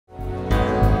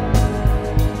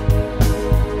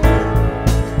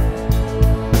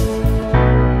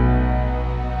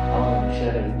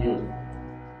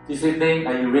This evening,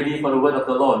 are you ready for the word of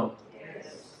the Lord?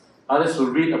 Yes. I want us to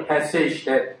read a passage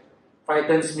that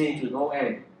frightens me to no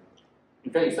end.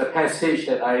 In fact, it's a passage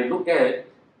that I look at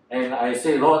and I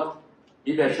say, Lord,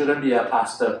 maybe I shouldn't be a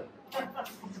pastor.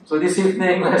 So this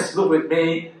evening, let's look with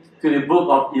me to the book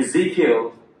of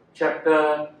Ezekiel,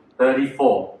 chapter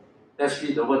 34. Let's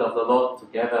read the word of the Lord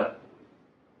together.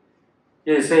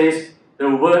 Here it says, the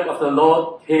word of the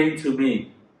Lord came to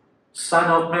me, Son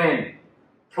of man,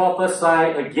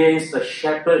 prophesy against the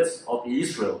shepherds of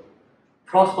Israel.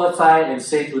 Prophesy and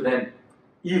say to them,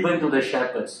 even to the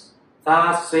shepherds,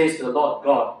 thus says the Lord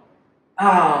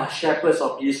God, shepherds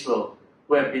of Israel,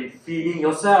 who have been feeding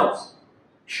yourselves.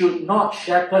 Should not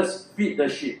shepherds feed the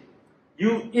sheep?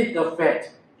 You eat the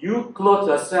fat, you clothe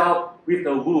yourself with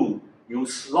the wool, you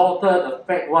slaughter the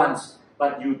fat ones,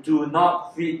 but you do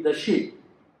not feed the sheep.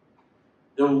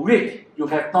 The weak you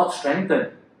have not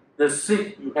strengthened, the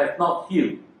sick you have not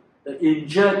healed, the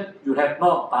injured you have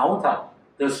not bound up,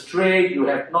 the stray you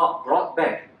have not brought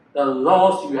back, the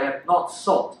lost you have not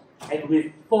sought, and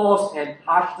with force and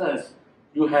harshness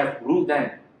you have ruled them.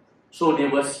 So they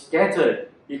were scattered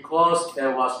because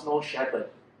there was no shepherd,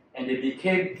 and they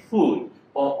became food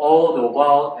for all the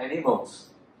wild animals.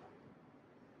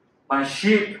 My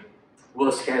sheep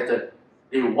were scattered.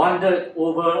 They wandered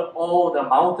over all the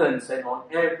mountains and on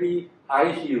every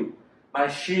high hill. My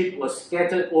sheep were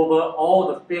scattered over all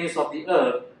the face of the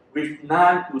earth, with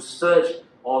none to search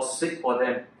or seek for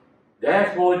them.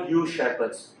 Therefore, you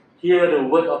shepherds, hear the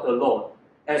word of the Lord.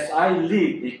 As I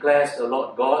live, declares the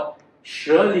Lord God,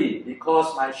 surely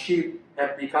because my sheep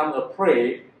have become a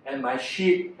prey, and my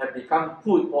sheep have become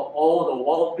food for all the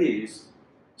wild beasts,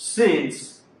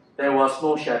 since there was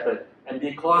no shepherd, and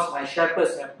because my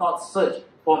shepherds have not searched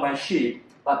for my sheep,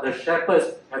 but the shepherds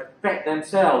have fed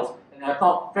themselves and have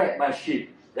not fed my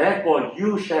sheep. Therefore,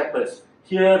 you shepherds,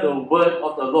 hear the word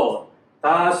of the Lord.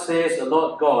 Thus says the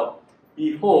Lord God,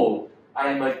 behold, I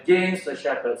am against the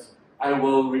shepherds. I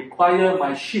will require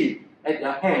my sheep at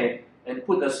their hand and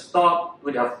put a stop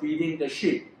to their feeding the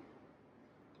sheep.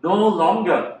 No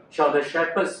longer shall the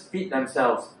shepherds feed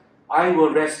themselves. I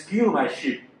will rescue my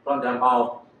sheep from their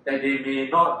mouth, that they may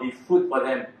not be food for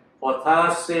them. For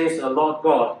thus says the Lord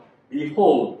God,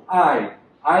 behold, I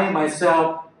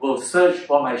myself will search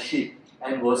for my sheep,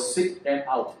 and will seek them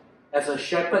out. As a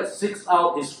shepherd seeks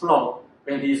out his flock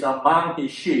when he is among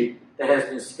his sheep that has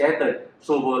been scattered,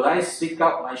 so will I seek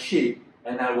out my sheep,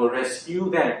 and I will rescue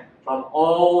them from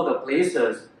all the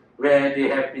places where they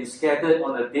have been scattered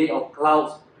on the day of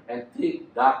clouds and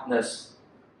thick darkness.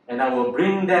 And I will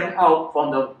bring them out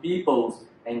from the peoples,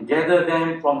 and gather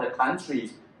them from the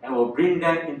countries, and will bring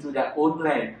them into their own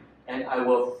land, and I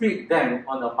will feed them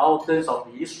on the mountains of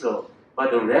Israel, by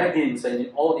the ravines and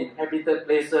in all inhabited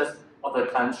places of the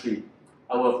country.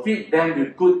 I will feed them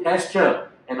with good pasture,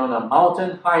 and on the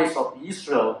mountain heights of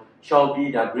Israel shall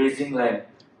be their grazing land.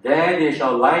 There they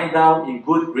shall lie down in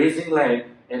good grazing land,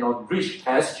 and on rich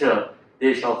pasture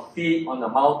they shall feed on the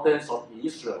mountains of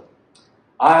Israel.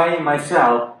 I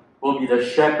myself will be the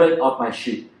shepherd of my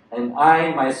sheep, and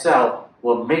I myself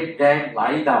will make them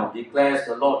lie down, declares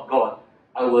the Lord God.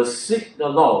 I will seek the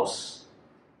lost.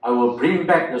 I will bring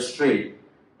back the stray.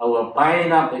 I will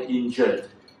bind up the injured.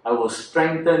 I will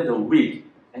strengthen the weak,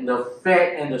 and the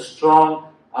fat and the strong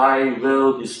I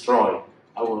will destroy.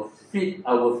 I will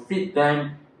feed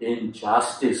them in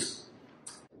justice.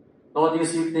 Lord,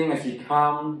 this evening as we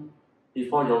come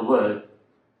before your word,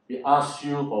 we ask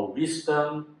you for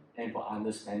wisdom and for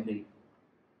understanding.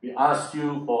 We ask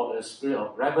you for a spirit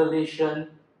of revelation.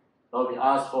 Lord, we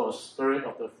ask for a spirit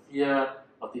of the fear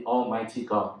of the Almighty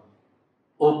God.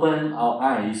 Open our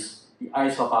eyes, the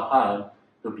eyes of our heart,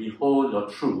 to behold your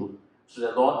truth, so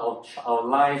that, Lord, our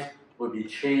life will be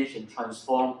changed and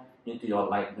transformed into your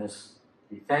likeness.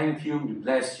 We thank you, we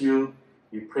bless you,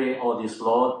 we pray all this,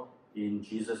 Lord, in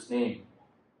Jesus' name.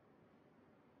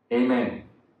 Amen.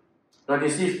 But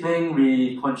this evening,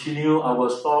 we continue our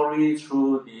story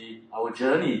through our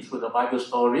journey through the Bible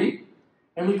story,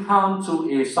 and we come to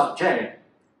a subject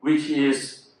which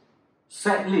is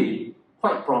sadly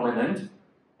quite prominent,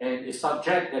 and a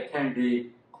subject that can be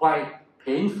quite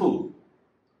painful.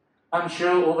 I'm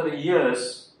sure over the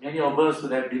years, many of us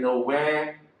would have been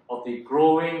aware of the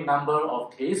growing number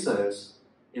of cases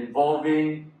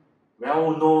involving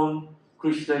well-known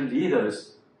Christian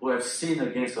leaders who have sinned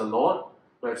against the Lord,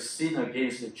 who have sinned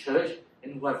against the church,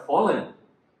 and who have fallen.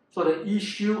 So the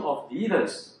issue of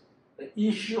leaders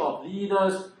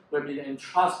who have been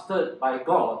entrusted by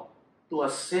God to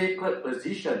a sacred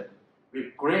position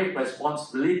with great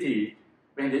responsibility,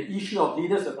 when the issue of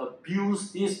leaders have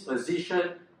abused this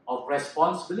position of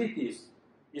responsibilities,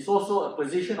 is also a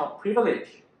position of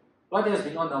privilege. What has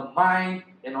been on the mind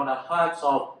and on the hearts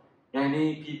of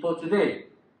many people today,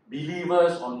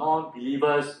 believers or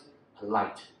non-believers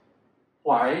alike.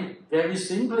 Why? Very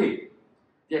simply,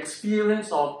 the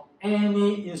experience of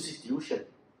any institution,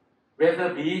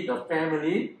 whether be it a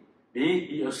family, be it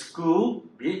be a school,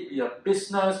 be it be a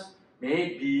business, may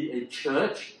it be a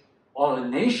church or a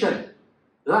nation,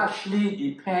 largely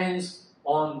depends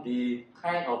on the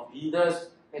kind of leaders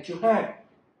that you have.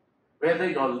 Whether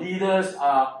your leaders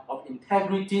are of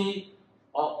integrity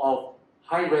or of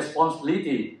high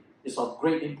responsibility is of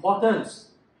great importance.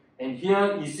 And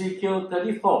here Ezekiel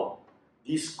 34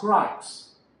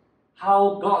 describes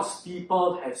how God's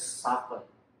people have suffered,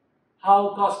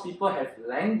 how God's people have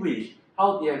languished,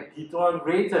 how they have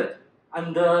deteriorated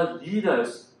under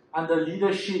leaders, under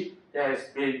leadership that has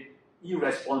been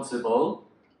irresponsible,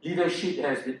 leadership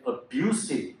that has been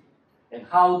abusive, and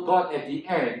how God at the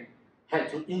end had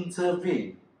to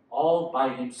intervene all by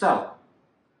himself.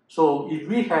 So if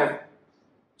we have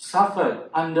suffered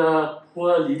under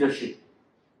poor leadership,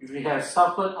 if we have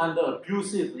suffered under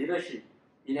abusive leadership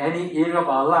in any area of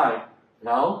our life,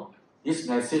 well, this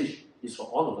message is for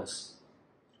all of us.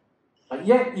 But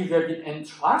yet, if you have been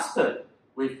entrusted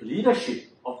with leadership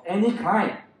of any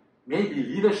kind, maybe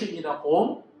leadership in a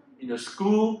home, in a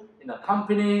school, in a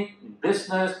company, in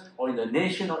business, or in the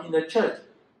nation, or in the church,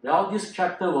 well, this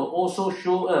chapter will also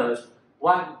show us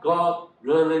what God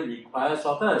really requires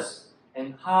of us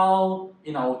and how,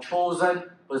 in our chosen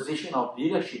position of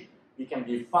leadership, we can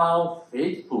be found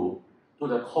faithful to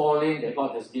the calling that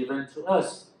God has given to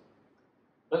us.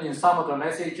 But in some of the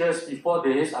messages before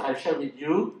this, I have shared with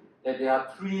you that there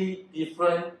are three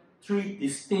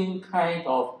distinct kinds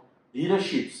of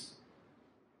leaderships,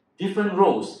 different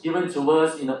roles given to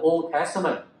us in the Old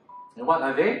Testament. And what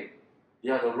are they? They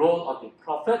are the role of the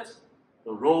prophet,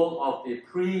 the role of the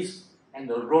priest, and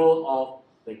the role of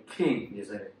the king,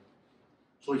 isn't it?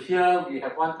 So here we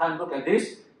have one time look at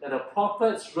this, that the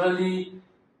prophets really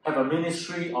have a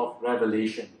ministry of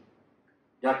revelation.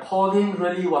 Their calling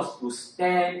really was to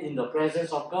stand in the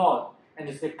presence of God. And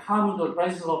as they come into the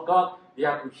presence of God, they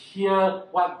have to hear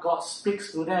what God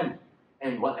speaks to them.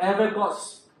 And whatever God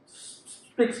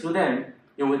speaks to them,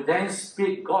 they will then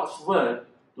speak God's word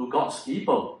to God's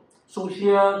people. So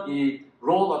here the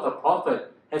role of the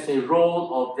prophet has a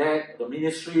role of the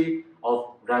ministry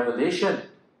of revelation.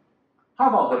 How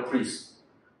about the priest?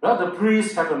 Well, the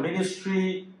priests have a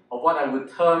ministry of what I would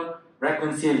term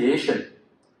reconciliation.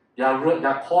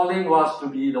 Their calling was to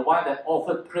be the one that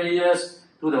offered prayers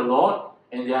to the Lord,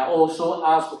 and they are also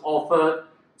asked to offer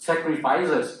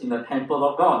sacrifices in the temple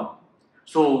of God.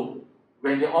 So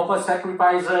when they offer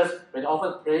sacrifices, when they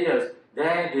offer prayers,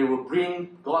 then they will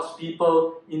bring God's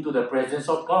people into the presence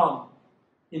of God.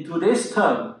 In today's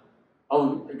term,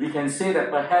 we can say that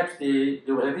perhaps they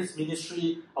will have this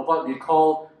ministry of what we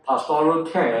call pastoral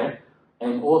care,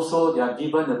 and also they are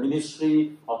given the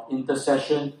ministry of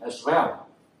intercession as well.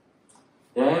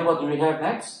 Then what do we have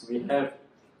next? We have,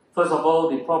 first of all,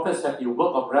 the prophets have the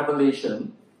work of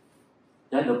revelation.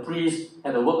 Then the priests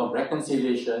have the work of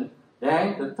reconciliation.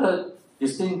 Then the third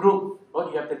distinct group,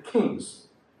 what you have the kings.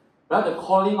 Well, the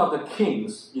calling of the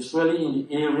kings is really in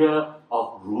the area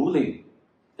of ruling.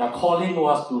 Their calling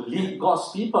was to lead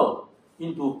God's people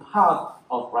into path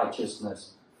of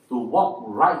righteousness, to walk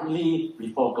rightly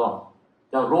before God.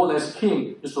 Their role as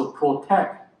king is to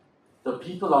protect the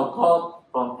people of God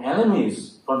from the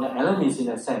enemies in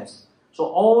a sense. So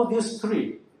all these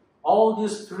three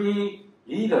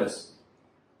leaders,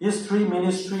 these three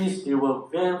ministries, they were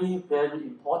very, very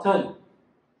important.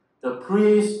 The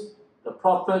priest, the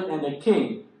prophet, and the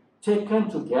king, taken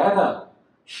together,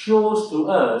 shows to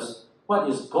us what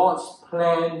is God's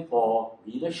plan for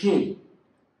leadership.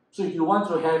 So if you want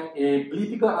to have a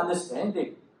biblical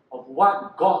understanding of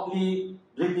what godly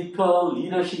biblical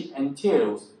leadership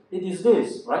entails, it is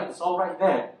this, right? It's all right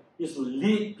there. It's to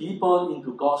lead people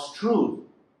into God's truth.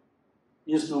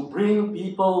 It's to bring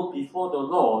people before the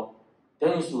Lord.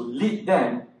 Then it's to lead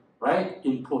them, right,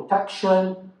 in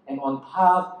protection and on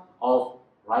path of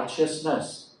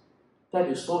righteousness. That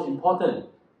is so important.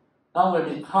 Now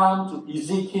when we come to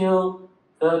Ezekiel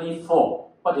 34,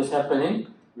 what is happening?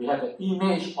 We have an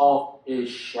image of a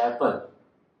shepherd.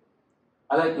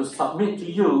 I'd like to submit to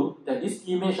you that this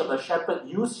image of the shepherd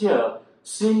used here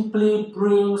simply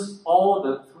brings all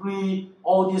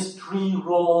these three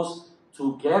roles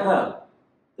together.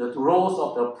 The roles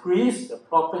of the priest, the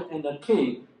prophet, and the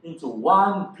king into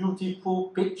one beautiful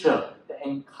picture that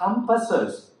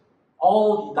encompasses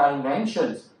all the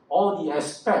dimensions, all the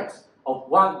aspects of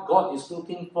what God is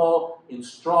looking for in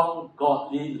strong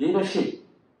godly leadership.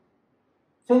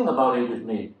 Think about it with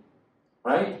me,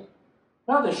 right?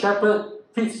 Now the shepherd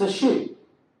feeds the sheep.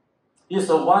 He's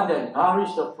the one that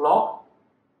nourishes the flock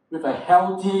with a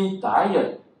healthy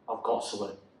diet of God's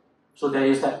word. So there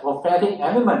is that prophetic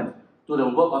element to the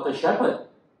work of the shepherd.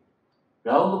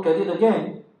 Well, look at it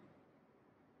again.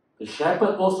 The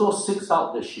shepherd also seeks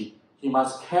out the sheep. He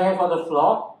must care for the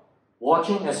flock,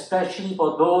 watching especially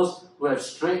for those who have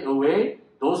strayed away,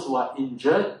 those who are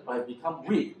injured or have become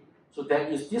weak. So there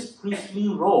is this priestly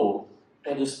role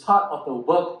that is part of the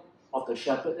work of the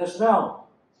shepherd as well.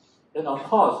 And of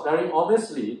course, very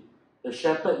obviously, the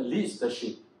shepherd leads the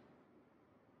sheep.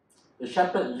 The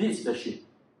shepherd leads the sheep.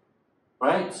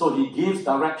 Right? So he gives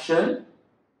direction.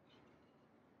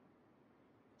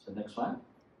 So next one.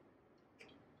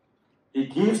 He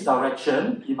gives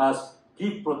direction. He must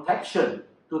give protection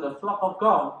to the flock of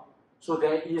God. So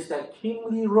there is that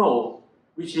kingly role,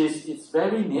 which is its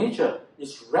very nature,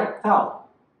 is wrapped out.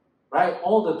 Right?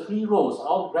 All the three roles are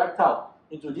all wrapped out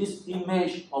into this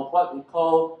image of what we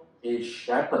call a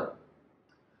shepherd.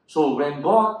 So when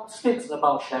God speaks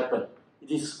about shepherd,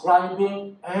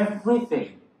 describing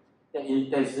everything that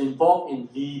is involved in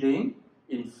leading,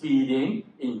 in feeding,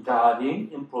 in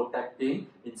guarding, in protecting,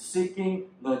 in seeking,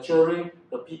 nurturing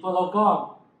the people of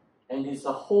God. And it's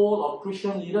the whole of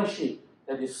Christian leadership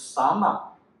that is summed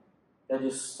up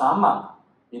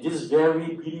in this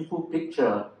very beautiful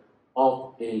picture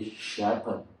of a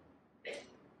shepherd.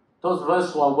 Those of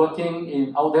us who are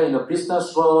working out there in the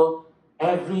business world,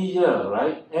 every year,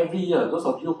 right? Every year, those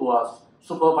of you who are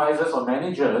supervisors or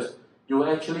managers, you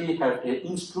actually have an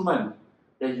instrument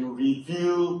that you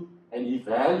review and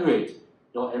evaluate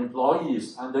your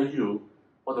employees under you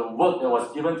for the work that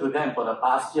was given to them for the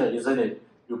past year, isn't it?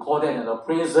 You call that an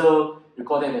appraisal, you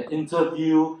call that an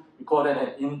interview, you call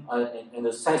that an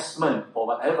assessment or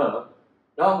whatever.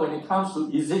 Well, when it comes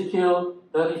to Ezekiel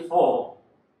 34,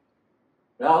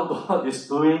 well, God is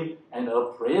doing an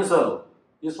appraisal.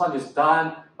 This one is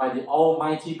done by the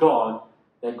Almighty God,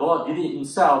 that God did it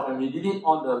himself, and we did it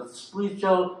on the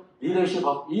spiritual leadership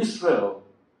of Israel.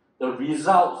 The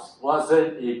results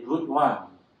wasn't a good one.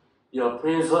 The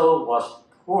appraisal was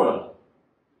poor.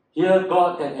 Here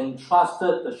God had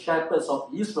entrusted the shepherds of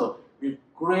Israel with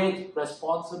great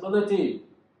responsibility.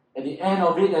 At the end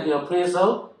of it, at the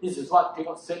appraisal, this is what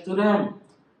God said to them.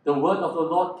 The word of the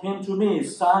Lord came to me,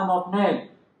 Son of man,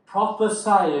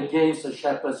 prophesy against the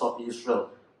shepherds of Israel.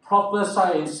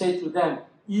 Prophesy and say to them,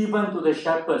 even to the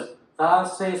shepherds,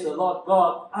 thus says the Lord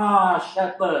God,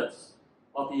 shepherds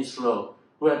of Israel,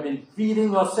 who have been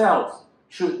feeding yourselves,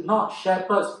 should not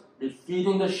shepherds be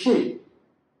feeding the sheep?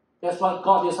 That's what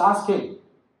God is asking.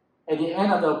 At the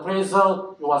end of the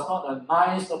appraisal, it was not a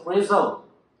nice appraisal.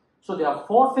 So there are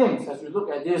four things as we look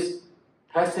at this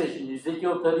passage in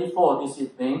Ezekiel 34 this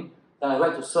evening that I'd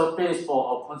like to surface for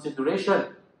our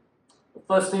consideration. The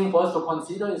first thing for us to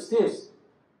consider is this,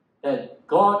 that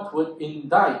God would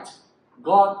indict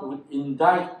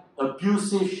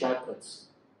abusive shepherds.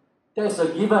 That's a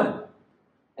given.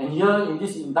 And here in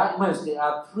these indictments, there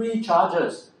are three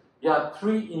charges. There are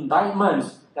three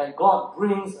indictments that God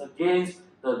brings against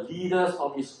the leaders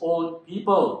of his own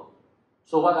people.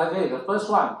 So what are they? The first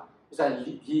one is that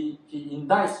he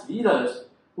indicts leaders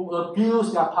who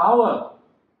abuse their power.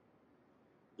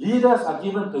 Leaders are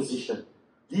given position.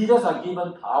 Leaders are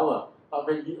given power. But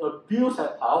when we abuse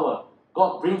that power,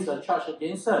 God brings a charge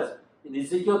against us. In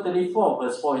Ezekiel 34,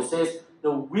 verse 4, it says,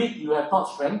 the weak you have not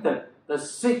strengthened, the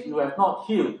sick you have not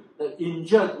healed, the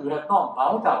injured you have not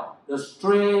bound up, the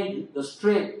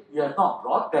straight you have not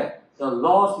brought back, the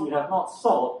lost you have not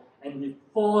sought, and with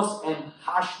force and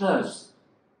harshness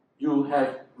you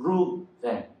have ruled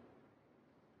them.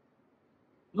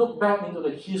 Look back into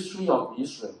the history of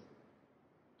Israel.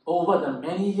 Over the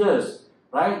many years,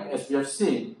 right, as we have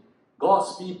seen,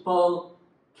 God's people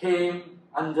came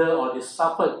under, or they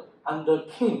suffered under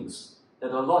kings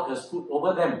that the Lord has put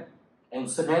over them. And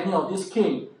so many of these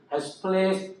kings has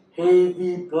placed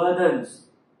heavy burdens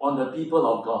on the people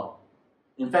of God.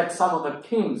 In fact, some of the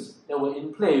kings that were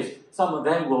in place, some of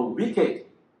them were wicked.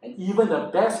 And even the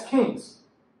best kings,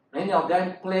 many of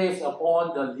them placed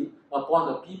upon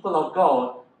the people of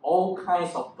God all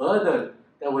kinds of burden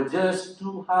that were just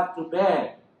too hard to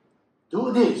bear.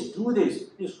 Do this,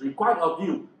 it's required of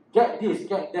you. Get this,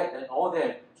 get that, and all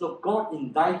that. So God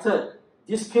indicted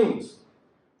these kings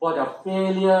for their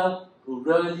failure to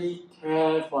really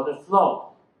care for the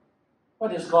flock.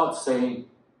 What is God saying?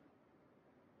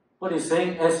 God is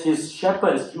saying, as his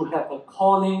shepherds, you have a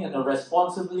calling and a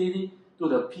responsibility to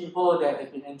the people that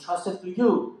have been entrusted to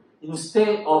you.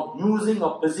 Instead of using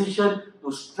your position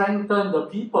to strengthen the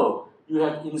people, you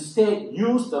have instead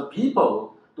used the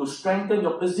people to strengthen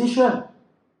your position.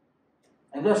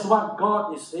 And that's what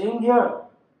God is saying here.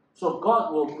 So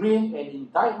God will bring an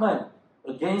indictment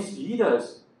against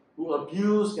leaders who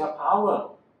abuse their power.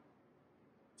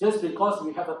 Just because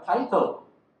we have a title,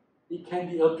 it can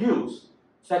be abused.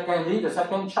 Secondly, the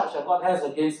second charge that God has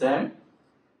against them,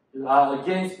 God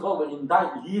will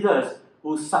indict leaders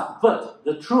who subvert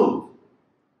the truth.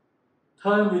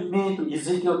 Turn with me to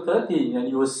Ezekiel 13 and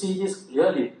you will see this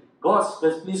clearly. God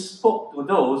specifically spoke to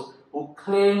those who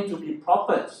claim to be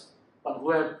prophets, but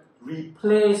who have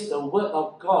replaced the word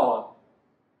of God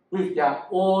with their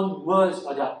own words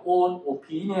or their own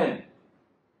opinion.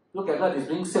 Look at what is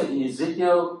being said in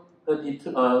Ezekiel 13,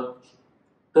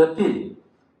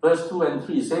 verse 2 and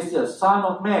 3. It says here, Son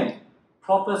of man,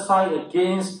 prophesy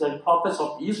against the prophets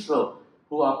of Israel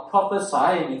who are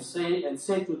prophesying and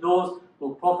say to those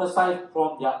who prophesy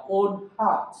from their own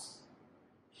hearts,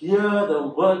 hear the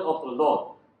word of the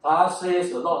Lord. Thus says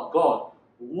the Lord God,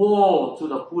 woe to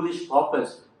the foolish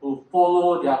prophets who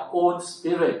follow their own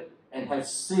spirit and have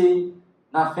seen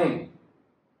nothing.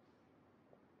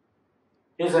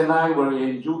 His and I were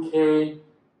in UK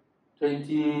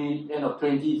end of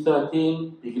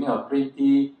 2013, beginning of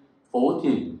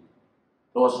 2014.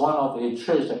 There was one of a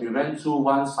church that we went to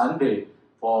one Sunday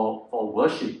for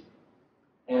worship.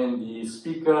 And the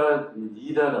speaker, the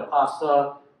leader, the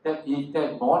pastor, that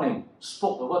morning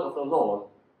spoke the word of the Lord.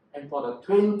 And for the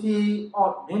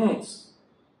 20-odd minutes,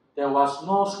 there was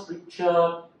no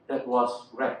scripture that was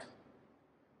read.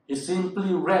 He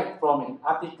simply read from an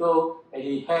article that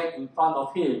he had in front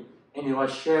of him, and he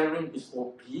was sharing his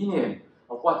opinion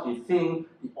of what he thinks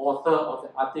the author of the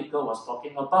article was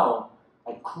talking about.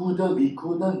 We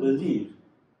couldn't believe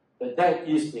that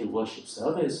is a worship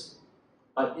service.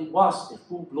 But it was a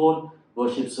full-blown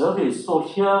worship service. So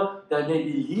here there may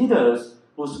be leaders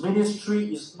whose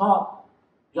ministry is not,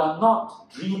 you are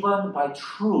not driven by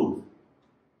truth.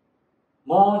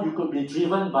 More, you could be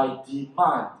driven by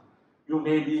demand. You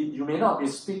may not be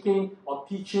speaking or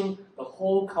teaching the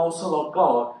whole counsel of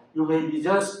God. You may be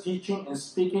just teaching and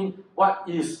speaking what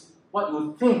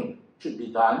you think should be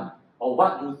done, or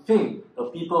what you think the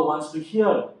people wants to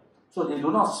hear. So they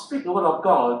do not speak the word of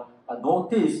God, but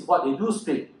notice what they do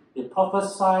speak. They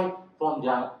prophesy from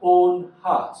their own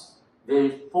hearts.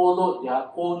 They follow their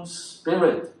own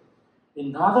spirit.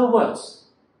 In other words,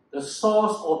 the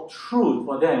source of truth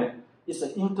for them is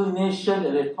an inclination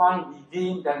that they find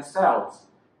within themselves,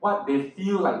 what they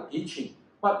feel like teaching,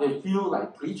 what they feel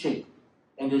like preaching.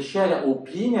 And they share their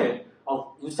opinion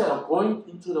instead of going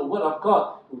into the Word of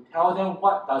God to tell them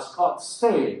what does God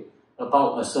say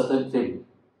about a certain thing.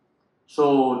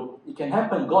 So it can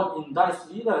happen. God indicts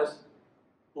leaders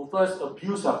who first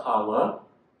abuse their power.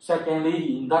 Secondly,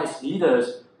 He indicts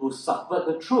leaders who subvert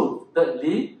the truth.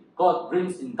 Thirdly, God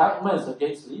brings indictments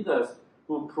against leaders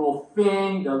who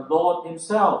profane the Lord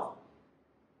Himself.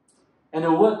 And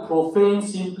the word profane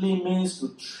simply means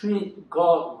to treat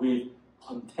God with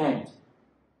contempt.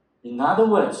 In other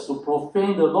words, to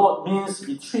profane the Lord means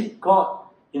we treat God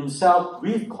Himself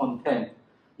with contempt.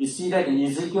 You see that in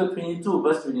Ezekiel 22,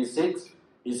 verse 26.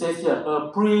 It says here,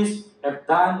 her priests have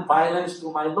done violence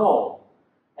to my law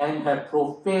and have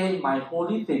profaned my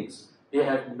holy things. They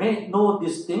have made no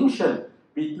distinction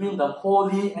between the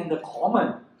holy and the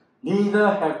common.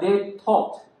 Neither have they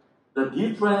taught the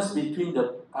difference between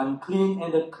the unclean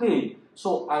and the clean.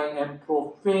 So I am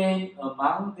profane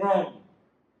among them.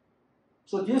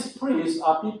 So these priests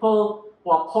are people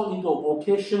who are called into a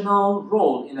vocational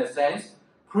role, in a sense,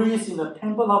 priests in the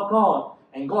temple of God.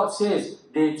 And God says,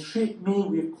 they treat me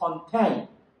with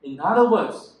contempt. In other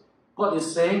words, God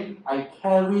is saying, I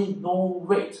carry no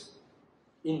weight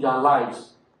in their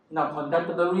lives. In our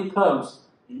contemporary terms,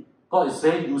 God is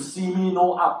saying, you see me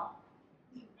no up.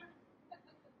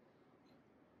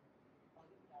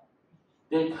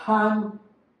 They can't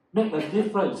make a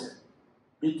difference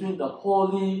between the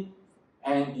holy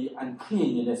and the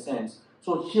unclean, in a sense.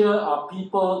 So here are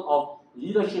people of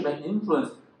leadership and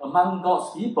influence among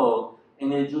God's people,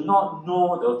 and they do not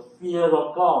know the fear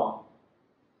of God.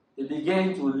 They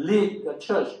begin to lead the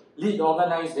church, lead the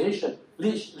organization,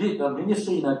 lead the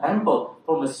ministry in the temple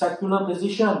from a secular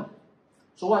position.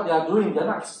 So what they are doing, they're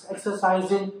not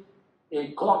exercising a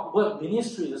God-word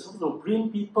ministry. They're supposed to bring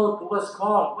people towards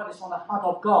God, what is on the heart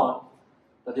of God.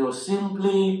 But they were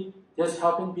simply just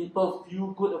helping people feel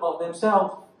good about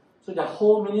themselves. So their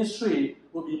whole ministry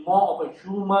will be more of a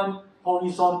human,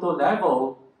 horizontal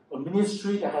level, a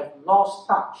ministry that has lost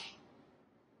touch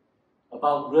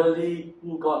about really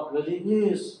who God really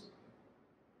is.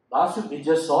 Last week we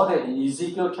just saw that in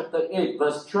Ezekiel chapter 8,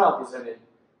 verse 12, isn't it?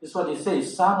 This is what it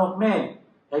says, Son of man,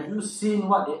 have you seen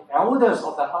what the elders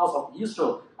of the house of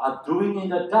Israel are doing in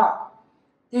the dark,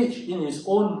 each in his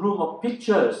own room of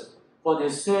pictures? For they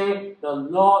say, the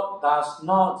Lord does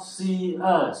not see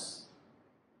us.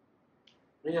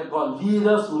 We have got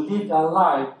leaders who live their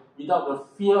life without the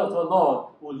fear of the Lord,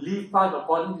 who live life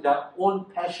according to their own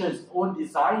passions, own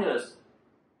desires.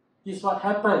 This is what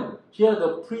happened. Here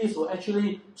the priests were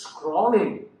actually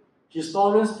scrolling.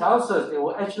 Historians tell us they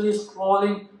were actually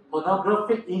scrolling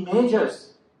pornographic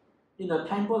images in the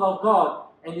temple of God,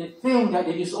 and they think that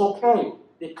it is okay.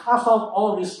 They cast off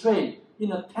all restraint. In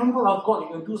the temple of God, you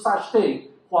can do such thing.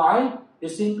 Why? They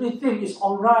simply think it's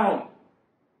alright.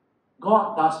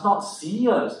 God does not see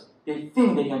us. They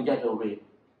think they can get away.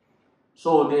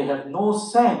 So they have no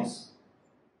sense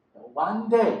that one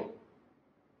day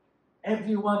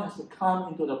everyone has to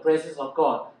come into the presence of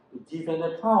God to give an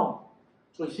account.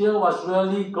 So here was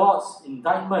really God's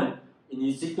indictment in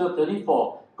Ezekiel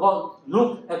 34. God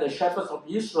looked at the shepherds of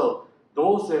Israel,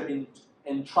 those who have been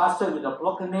entrusted with the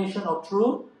proclamation of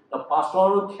truth, the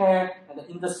pastoral care and the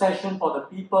intercession for the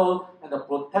people, and the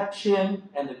protection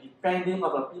and the defending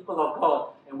of the people of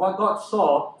God. And what God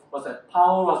saw was that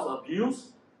power was abused,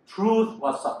 truth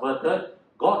was subverted,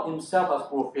 God himself was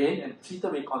profaned and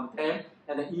treated with contempt,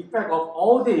 and the effect of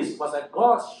all this was that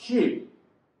God's sheep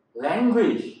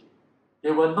languished.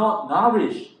 They were not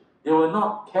nourished, they were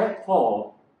not cared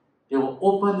for, they were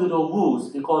open to the wolves.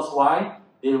 Because why?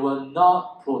 They were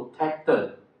not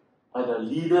protected by the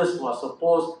leaders who are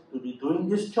supposed to be doing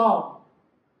this job.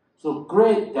 So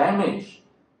great damage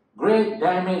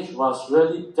was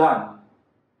really done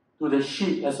to the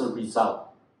sheep as a result.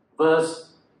 Verse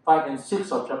 5 and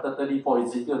 6 of chapter 34,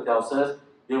 Ezekiel tells us,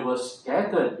 they were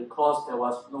scattered because there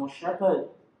was no shepherd.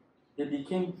 They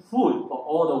became food for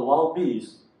all the wild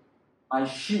beasts. My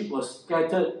sheep were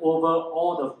scattered over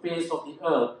all the face of the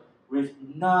earth, with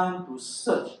none to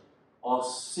search or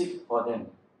seek for them.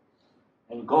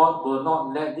 And God will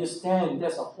not let this stand.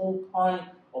 That's the whole point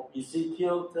of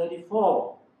Ezekiel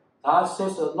 34. Thus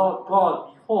says the Lord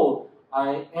God, behold,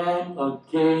 I am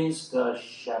against the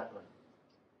shepherd.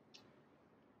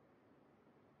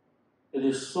 It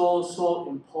is so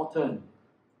important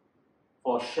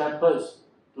for shepherds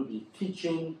to be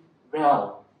teaching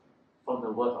well from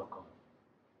the Word of God,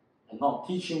 and not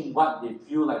teaching what they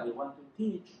feel like they want to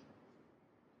teach.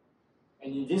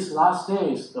 And in these last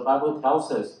days, the Bible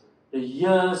tells us, the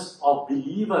ears of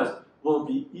believers will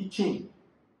be itching.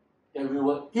 And we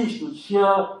will itch to hear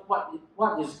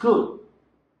what is good.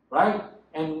 Right?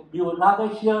 And we would rather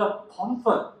hear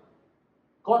comfort.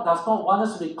 God does not want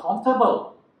us to be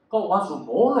comfortable. God wants to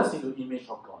mold us into the image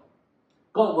of God.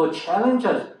 God will challenge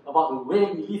us about the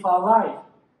way we live our life.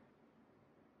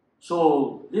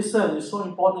 So, listen, it's so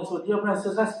important. So, dear friends,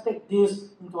 let's take this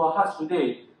into our hearts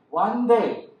today. One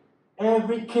day,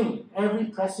 every king, every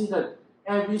president,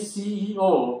 every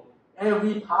CEO,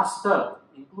 every pastor,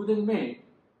 including me,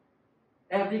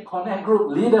 every connect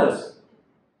group leaders,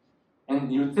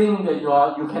 and you think that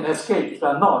you can escape. If you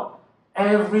are not,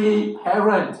 every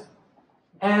parent,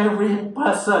 every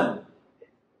person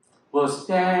will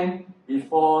stand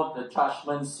before the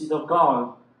judgment seat of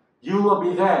God. You will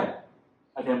be there.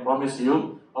 I can promise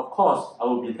you. Of course, I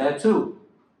will be there too.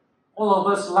 All of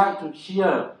us like to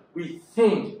hear. We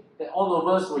think that all of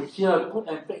us will hear good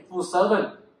and faithful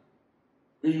servant.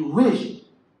 We wish.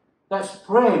 Let's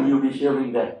pray we will be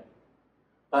hearing that.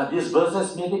 But these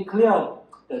verses made it clear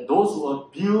that those who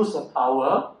abuse the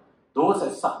power, those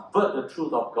that subvert the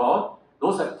truth of God,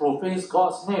 those that profane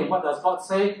God's name, what does God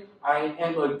say? I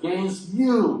am against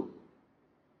you.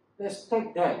 Let's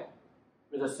take that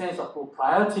with a sense of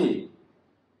propriety.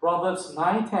 Proverbs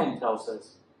 9:10 tells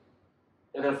us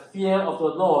that the fear of the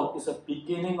Lord is the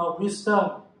beginning of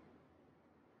wisdom.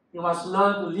 We must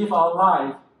learn to live our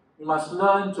life. We must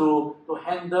learn to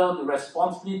handle the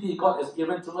responsibility God has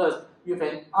given to us with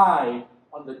an eye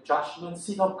on the judgment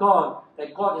seat of God.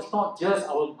 That God is not just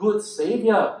our good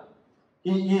Savior.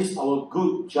 He is our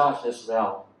good judge as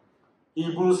well.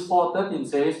 Hebrews 4:13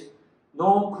 says,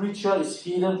 no creature is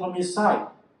hidden from His sight,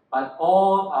 but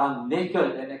all are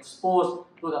naked and exposed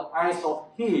to the eyes of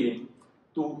Him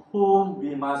to whom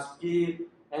we must give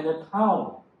an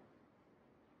account.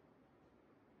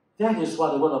 That is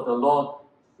what the word of the Lord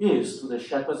is to the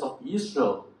shepherds of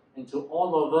Israel and to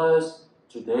all of us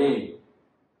today.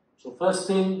 So first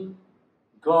thing,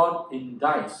 God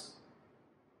indicts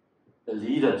the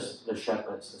leaders, the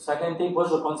shepherds. The second thing we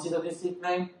should consider this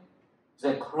evening is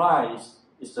that Christ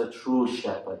is the true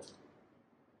shepherd.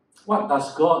 What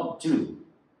does God do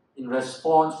in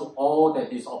response to all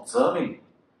that He's observing?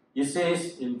 He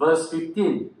says in verse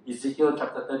 15, Ezekiel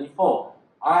chapter 34,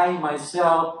 I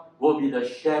myself will be the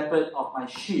shepherd of my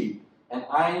sheep, and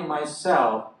I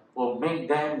myself will make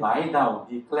them lie down,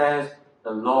 declares the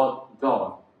Lord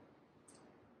God.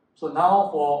 So now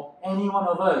for any one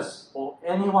of us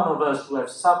who have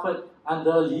suffered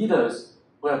under leaders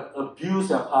who have abused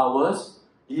their powers,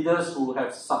 leaders who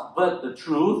have subverted the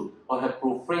truth or have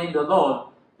profaned the Lord,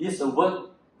 this is the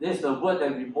word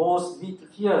that we most need to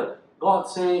hear. God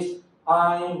says,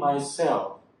 I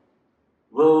myself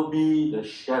will be the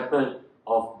shepherd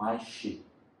of my sheep.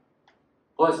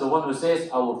 God is the one who says,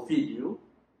 I will feed you,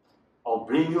 I'll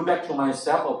bring you back to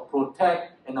myself, I'll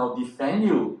protect and I'll defend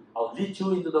you, I'll lead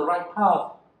you into the right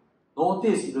path.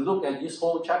 Notice, if you look at this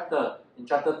whole chapter, in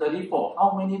chapter 34,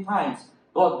 how many times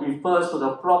God refers to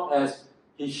the flock as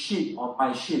his sheep or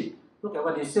my sheep. Look at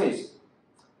what he says.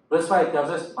 Verse 5 tells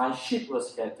us, my sheep were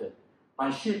scattered.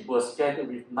 My sheep were scattered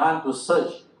with none to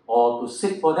search or to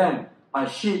seek for them. My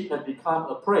sheep have become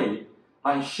a prey.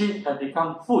 My sheep have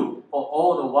become food for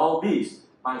all the wild beasts.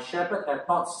 My shepherd have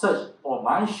not searched for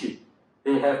my sheep.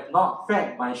 They have not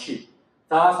fed my sheep.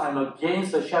 Thus I am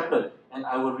against the shepherd, and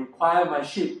I will require my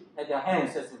sheep at their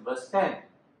hands, as in verse 10.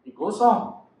 It goes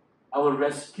on. I will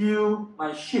rescue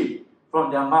my sheep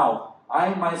from their mouth.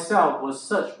 I myself will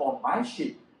search for my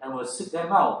sheep and will seek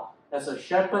them out. As a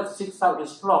shepherd seeks out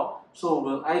his flock, so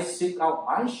will I seek out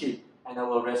my sheep, and I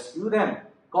will rescue them.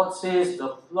 God says,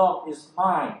 the flock is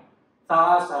mine.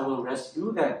 Thus I will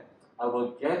rescue them. I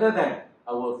will gather them.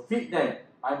 I will feed them.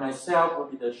 I myself will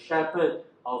be the shepherd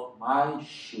of my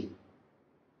sheep.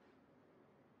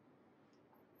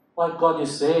 What God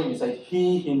is saying is that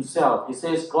He Himself,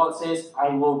 God says, I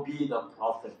will be the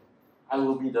prophet. I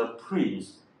will be the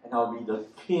priest, and I will be the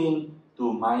king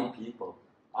to my people.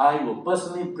 I will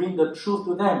personally bring the truth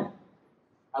to them.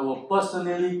 I will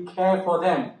personally care for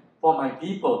them, for my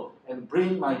people, and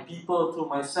bring my people to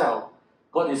myself.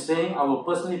 God is saying, I will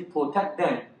personally protect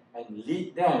them and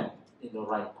lead them in the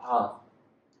right path.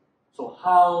 So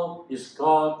how is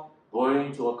God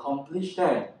going to accomplish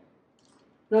that?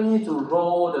 We need to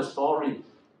roll the story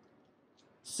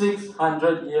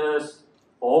 600 years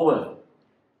forward.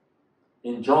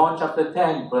 In John chapter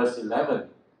 10, verse 11,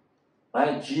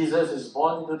 right? Jesus is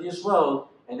born into this world,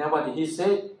 and then what did He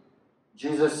say?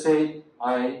 Jesus said,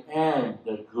 I am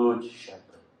the good shepherd.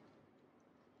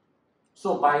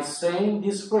 So by saying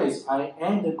this phrase, I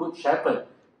am the good shepherd,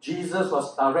 Jesus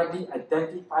was directly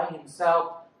identifying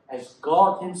Himself as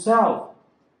God Himself.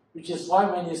 Which is why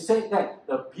when He said that,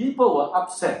 the people were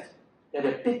upset. That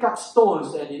they picked up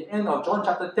stones at the end of John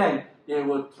chapter 10. They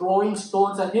were throwing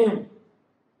stones at Him.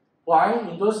 Why?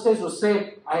 In those days, would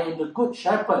say, I am the good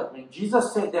shepherd. When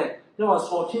Jesus said that, it was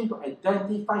for Him to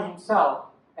identify Himself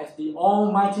as the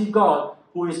Almighty God,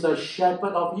 who is the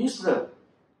shepherd of Israel,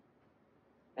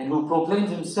 and who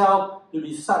proclaims Himself to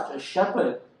be such a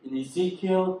shepherd in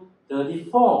Ezekiel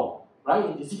 34. Right?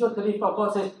 In Ezekiel 34,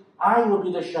 God says, I will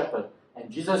be the shepherd. And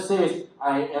Jesus says,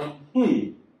 I am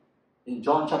He. In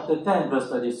John chapter 10, verse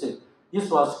 36. This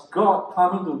was God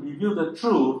coming to reveal the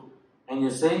truth. And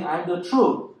He's saying, I am the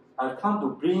truth. I've come to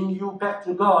bring you back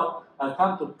to God. I've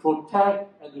come to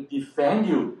protect and to defend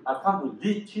you. I've come to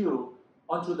lead you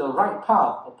onto the right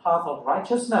path, the path of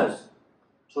righteousness.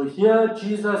 So here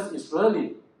Jesus is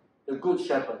really the good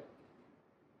shepherd.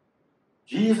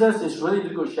 Jesus is really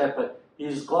the good shepherd. He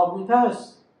is God with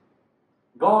us.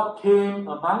 God came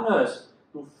among us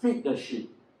to feed the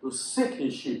sheep, to seek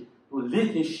His sheep, to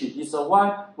lead His sheep. He's the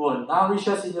one who will nourish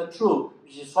us in the truth,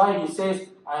 which is why He says,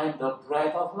 I am the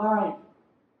bread of life.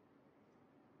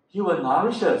 He will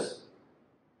nourish us.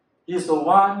 He's the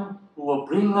one who will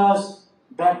bring us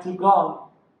back to God.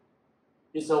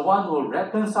 He's the one who will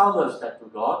reconcile us back to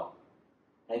God.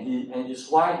 And it's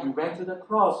why He went to the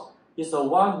cross. He's the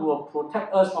one who will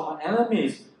protect us from our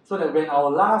enemies, so that when our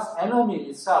last enemy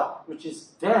itself, which is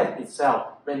death itself,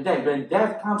 when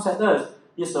death comes at us,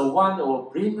 He's the one that will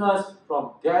bring us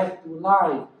from death to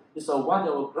life. He's the one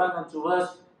that will grant unto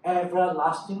us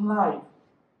everlasting life.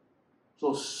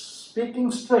 So speaking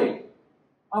straight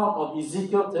out of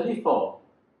Ezekiel 34,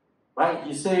 right?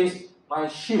 He says, my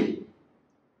sheep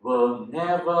will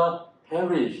never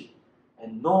perish,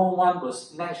 and no one will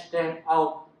snatch them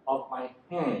out of my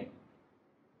hand.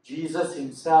 Jesus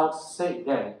Himself said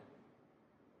that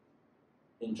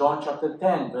in John chapter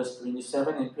 10, verse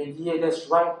 27 and 28. That's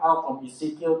right out from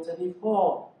Ezekiel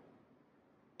 34.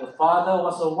 The Father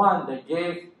was the one that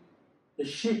gave the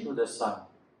sheep to the Son.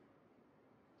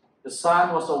 The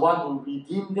Son was the one who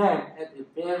redeemed them at a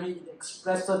very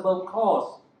inexpressible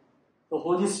cost. The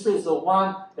Holy Spirit is the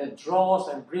one that draws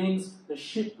and brings the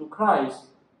sheep to Christ.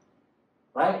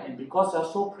 Right? And because they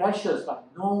are so precious, but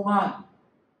no one,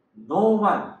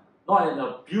 not an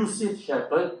abusive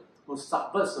shepherd who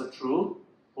subverts the truth,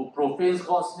 who profanes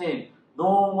God's name,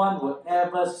 no one will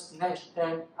ever snatch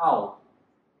them out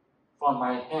from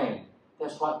my hand.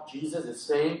 That's what Jesus is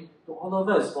saying to all of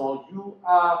us, for you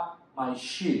are my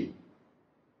shield.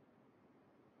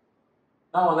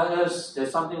 Now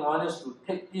there's something I want us to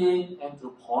take in and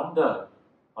to ponder,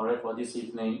 alright, for this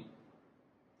evening.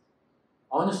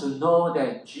 I want us to know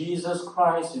that Jesus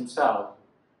Christ himself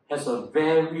has a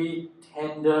very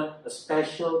tender, a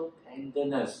special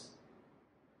tenderness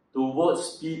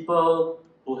towards people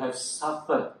who have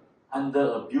suffered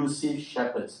under abusive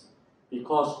shepherds.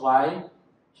 Because why?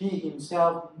 He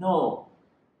himself knows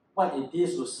what it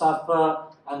is to suffer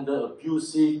under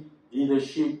abusive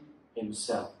leadership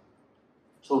himself.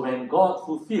 So when God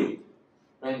fulfilled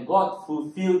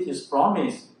his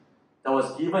promise that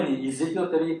was given in Ezekiel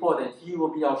 34 that he will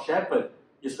be our shepherd,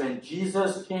 is when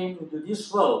Jesus came into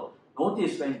this world.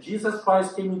 Notice, when Jesus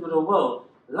Christ came into the world,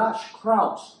 large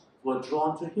crowds were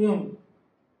drawn to him.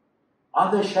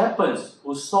 Other shepherds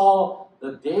who saw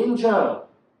the danger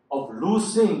of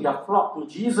losing their flock to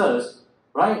Jesus,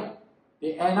 right?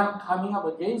 They end up coming up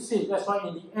against him. That's why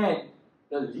in the end,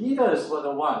 the leaders were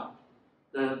the one,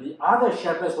 the other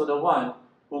shepherds were the one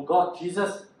who got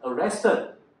Jesus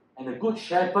arrested. And the good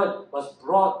shepherd was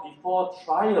brought before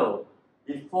trial,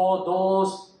 before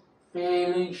those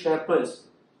failing shepherds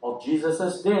of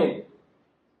Jesus' day.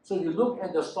 So you look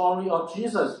at the story of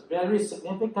Jesus very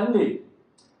significantly.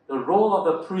 The role of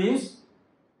the priest,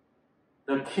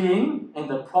 the king, and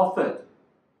the prophet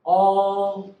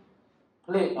all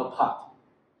played a part.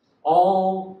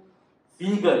 All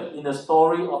figured in the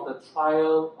story of the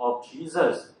trial of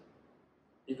Jesus.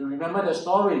 If you remember the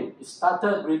story, it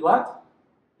started with what?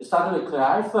 It started with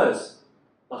Caiaphas,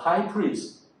 the high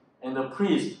priest, and the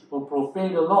priest who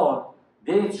profaned the law.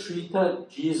 They treated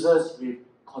Jesus with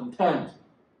contempt.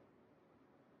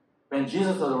 When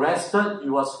Jesus was arrested, he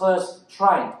was first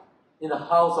tried in the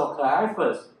house of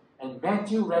Caiaphas. And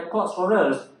Matthew records for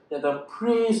us that the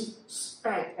priest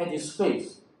spat at his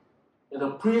face. That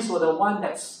the priests were the one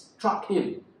that struck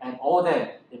him and all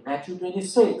that in Matthew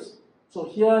 26. So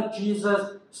here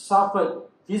Jesus suffered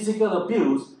physical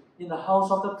abuse in the house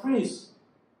of the priest.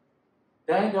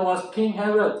 Then there was King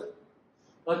Herod,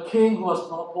 a king who was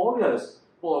notorious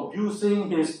for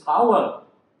abusing his power.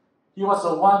 He was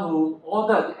the one who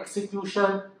ordered the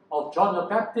execution of John the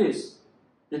Baptist.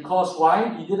 Because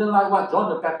why? He didn't like what John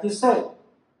the Baptist said.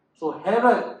 So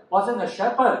Herod wasn't a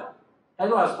shepherd.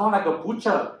 Herod was more like a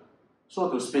butcher, so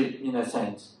to speak, in a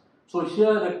sense. So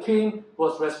here the king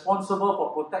was responsible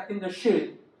for protecting the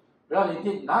sheep. Well, he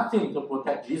did nothing to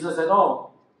protect Jesus at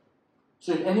all.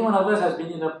 So if any one of us has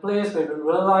been in a place where we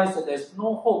realize that there's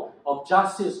no hope of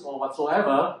justice or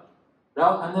whatsoever,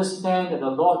 well, understand that the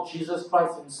Lord Jesus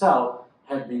Christ himself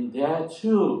had been there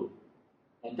too.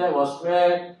 And that was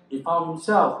where he found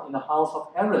himself, in the house of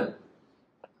Herod.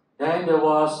 Then there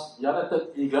was the other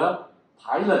third figure,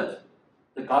 Pilate,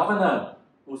 the governor,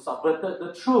 who subverted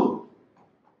the truth.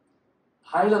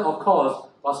 Pilate, of course,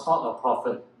 was not a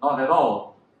prophet, not at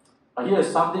all. But here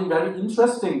is something very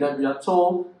interesting that we are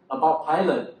told about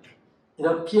Pilate. It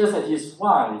appears that his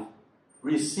wife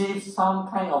received some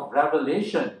kind of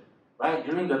revelation, right,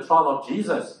 during the trial of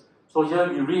Jesus. So here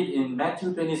we read in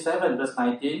Matthew 27, verse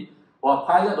 19, while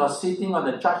Pilate was sitting on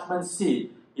the judgment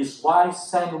seat, his wife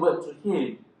sent word to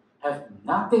him, "Have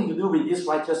nothing to do with this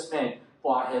righteous man,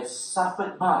 for I have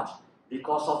suffered much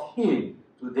because of him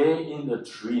today in the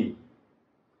dream."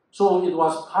 So it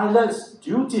was Pilate's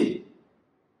duty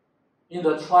in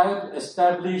the trial to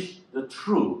establish the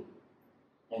truth.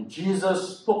 And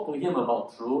Jesus spoke to him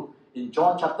about truth. In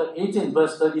John chapter 18,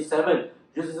 verse 37,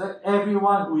 Jesus said,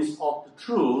 "Everyone who is of the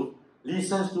truth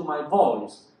listens to my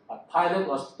voice." But Pilate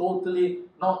was totally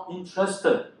not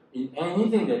interested in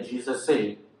anything that Jesus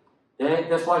said.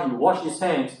 That's why he washed his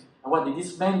hands. And what did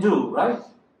this man do, right?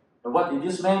 And what did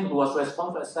this man who was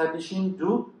responsible for establishing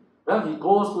do? Well, he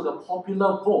goes to the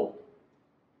popular vote.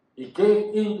 He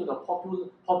gave in to the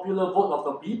popular vote of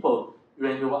the people.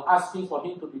 When they were asking for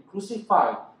him to be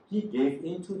crucified, he gave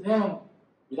in to them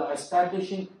without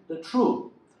establishing the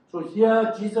truth. So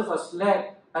here Jesus was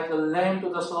led like a lamb to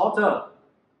the slaughter.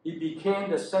 He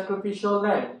became the sacrificial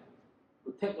lamb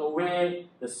to take away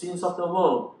the sins of the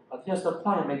world. But here's the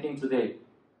point I'm making today.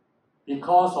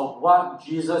 Because of what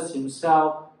Jesus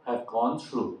himself had gone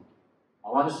through, I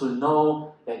want us to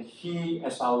know that he,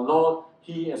 as our Lord,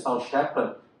 he, as our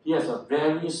shepherd, he has a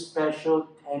very special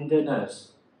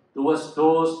tenderness towards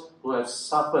those who have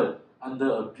suffered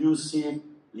under abusive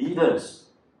leaders,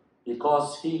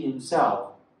 because he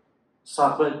himself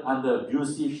suffered under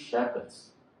abusive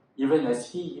shepherds, even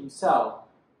as he himself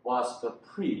was the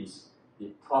priest the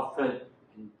prophet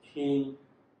and king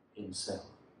himself.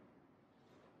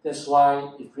 That's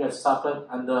why if we have suffered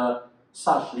under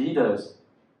such leaders,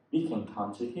 we can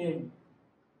come to him.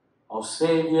 Our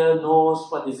Savior knows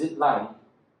what is it like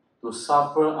to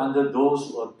suffer under those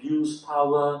who abuse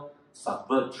power,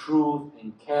 subvert truth,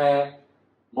 and care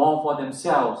more for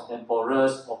themselves than for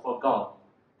us or for God.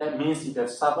 That means if we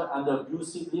have suffered under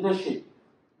abusive leadership,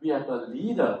 we have a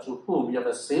leader to whom, we have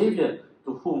a Savior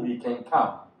to whom we can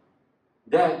come.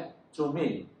 That, to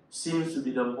me, seems to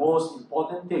be the most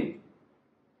important thing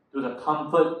to the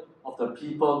comfort of the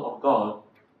people of God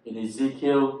in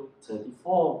Ezekiel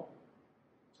 34.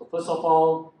 So first of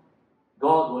all,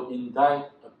 God will indict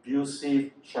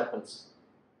abusive shepherds.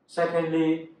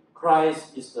 Secondly,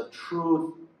 Christ is the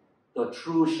true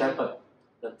shepherd.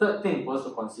 The third thing for us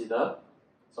to consider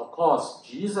is, of course,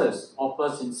 Jesus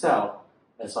offers himself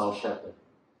as our shepherd.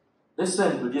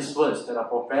 Listen to these words that are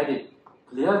prophetic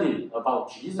clearly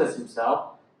about Jesus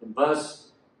himself. In verse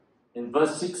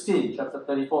 16, chapter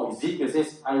 34, Ezekiel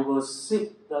says, I will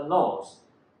seek the lost,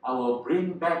 I will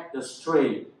bring back the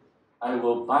stray, I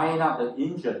will bind up the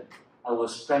injured, I will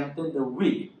strengthen the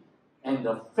weak, and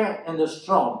the fat and the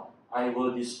strong I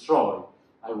will destroy.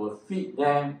 I will feed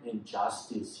them in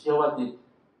justice. Hear what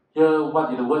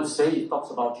did the word say? It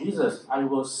talks about Jesus. I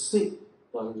will seek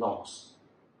the lost.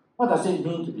 What does it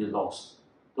mean to be lost?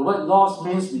 The word lost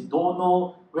means we don't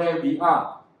know where we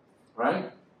are,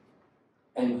 right?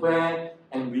 And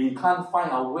we can't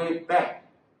find our way back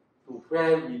to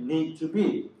where we need to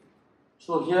be.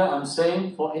 So here I'm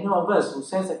saying, for any of us who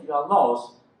says that you are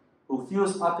lost, who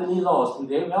feels utterly lost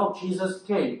today, well, Jesus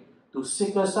came to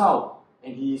seek us out,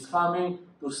 and he is coming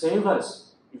to save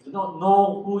us. If you do not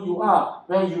know who you are,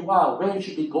 where you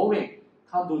should be going,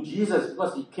 come to Jesus,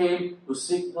 because he came to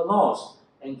seek the lost,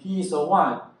 and he is the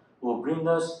one who will bring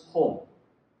us home.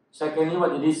 Secondly,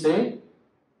 what did he say?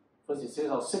 First he says,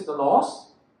 I'll seek the lost.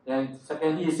 Then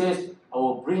secondly, he says, I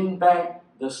will bring back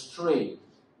the stray.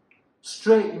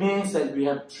 Stray means that we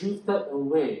have drifted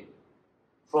away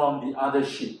from the other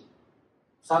sheep.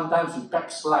 Sometimes we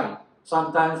backslide.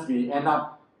 Sometimes we end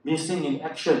up missing in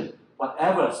action.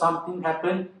 Whatever, something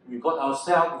happened, we found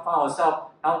ourselves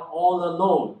out all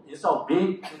alone. Instead of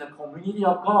being in the community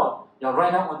of God, you're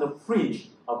right now on the fringe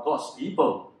of God's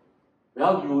people.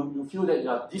 Well, you feel that you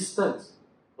are distant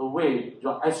away,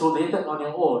 you're isolated on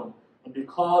your own, and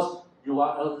because you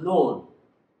are alone,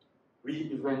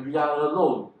 when we are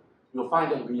alone, you'll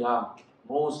find that we are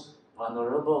most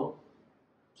vulnerable.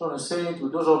 So I'm saying to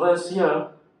those of us here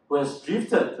who has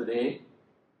drifted today,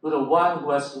 to the one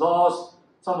who has lost,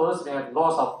 some of us may have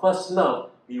lost our first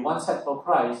love we once had for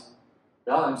Christ.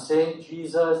 Well, I'm saying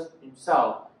Jesus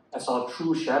himself, as our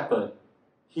true shepherd,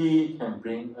 he can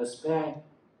bring us back.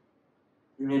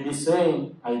 You may be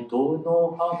saying, I don't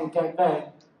know how to get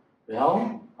back.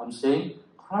 Well, I'm saying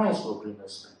Christ will bring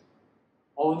us back.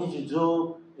 All we need to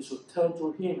do is to turn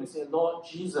to him and say, Lord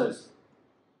Jesus,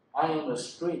 I am a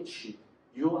straight sheep.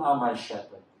 You are my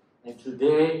shepherd. And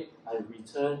today I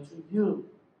return to you.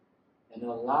 And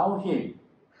allow him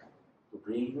to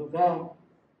bring you back.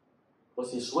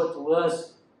 Because his word to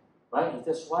us, right?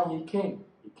 That's why he came.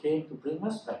 He came to bring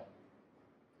us back.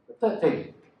 The third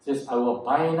thing says, I will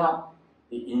bind up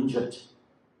the injured.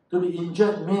 To be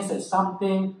injured means that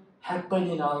something happened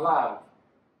in our life.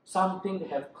 Something that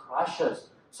has crushed us.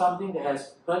 Something that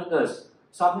has hurt us.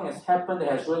 Something has happened that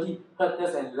has really hurt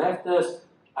us and left us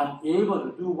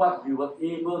unable to do what we were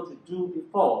able to do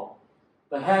before.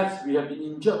 Perhaps we have been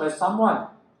injured by someone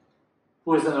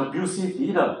who is an abusive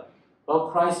leader. Well,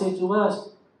 Christ said to us,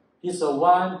 he's the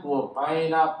one who will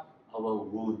bind up our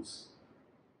wounds.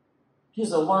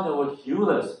 He's the one that will heal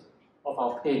us of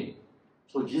our pain.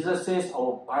 So Jesus says, I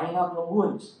will bind up your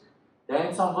wounds.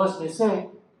 Then some of us may say,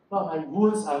 well, my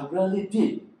wounds are really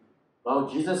deep. Well,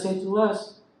 Jesus said to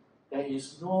us, there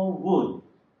is no wound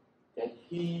that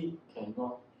he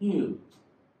cannot heal.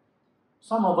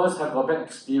 Some of us have got bad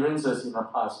experiences in the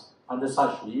past under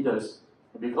such leaders.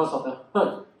 And because of the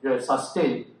hurt you have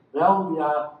sustained, well, we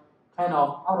are kind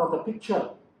of out of the picture.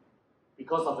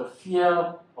 Because of the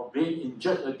fear of being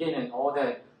injured again and all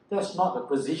that. That's not the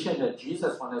position that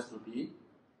Jesus wants us to be.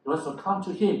 He wants to come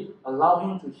to him, allow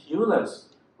him to heal us,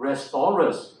 restore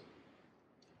us.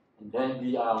 And then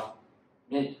we are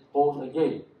made whole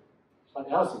again.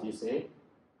 What else did he say?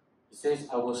 He says,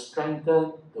 I will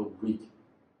strengthen the weak.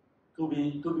 To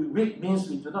be weak means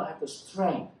we do not have the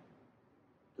strength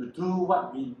to do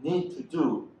what we need to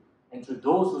do. And to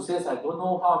those who says, I don't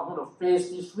know how I'm going to face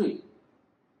this week,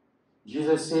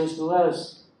 Jesus says to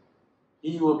us,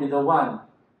 he will be the one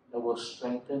that will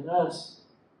strengthen us.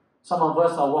 Some of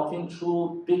us are walking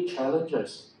through big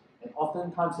challenges. And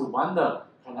oftentimes you wonder,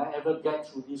 can I ever get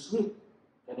through this week?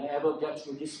 Can I ever get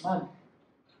through this month?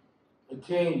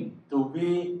 Again, do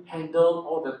we handle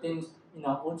all the things in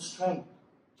our own strength?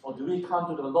 Or do we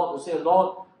come to the Lord to say,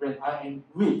 Lord, when I am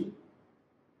weak,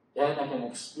 then I can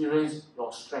experience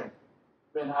your strength.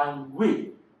 When I'm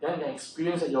weak, then I can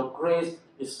experience that your grace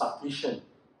is sufficient.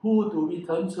 Who do we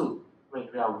turn to when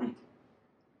we are weak?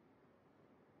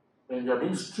 When we are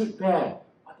being stripped bare,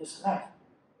 what is left?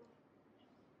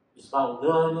 It's about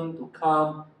learning to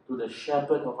come to the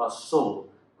shepherd of our soul,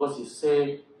 because he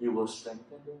said he will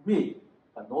strengthen the weak.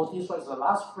 But notice what is the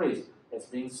last phrase that's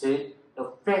being said: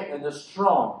 the fat and the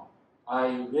strong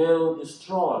I will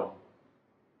destroy.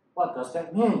 What does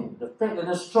that mean? The fat and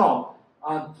the strong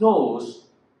are those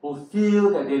who feel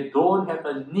that they don't have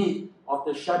a need of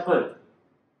the shepherd.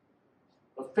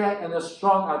 The fat and the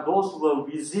strong are those who will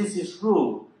resist his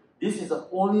rule. This is the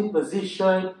only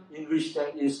position in which there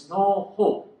is no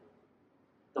hope.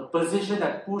 The position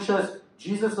that pushes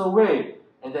Jesus away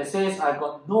and that says, I've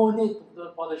got no need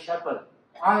for the shepherd.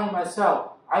 I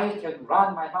myself, I can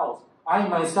run my house. I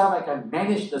myself, I can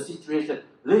manage the situation.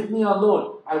 Leave me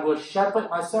alone. I will shepherd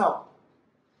myself.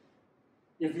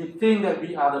 If we think that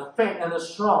we are the fat and the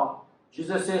strong,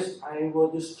 Jesus says, I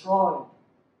will destroy.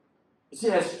 You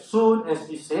see, as soon as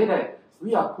we say that,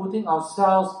 we are putting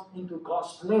ourselves into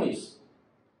God's place.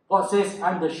 God says,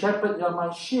 I'm the shepherd, you are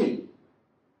my sheep.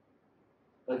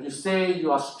 But you say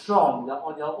you are strong, you are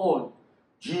on your own,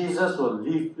 Jesus will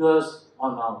leave us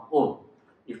on our own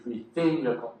if we think we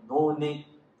have got no need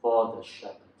for the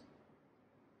shepherd.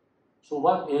 So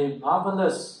what a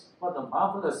marvelous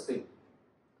thing,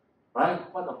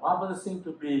 right? What a marvelous thing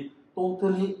to be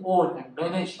totally owned and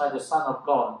managed by the Son of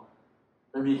God,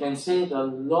 when we can say, the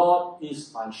Lord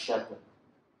is my shepherd.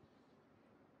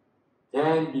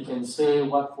 Then we can say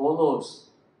what follows: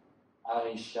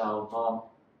 I shall not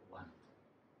want.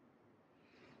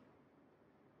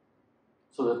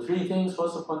 So the three things for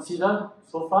us to consider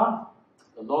so far: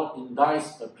 the Lord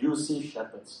indicts abusive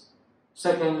shepherds.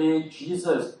 Secondly,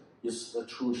 Jesus is the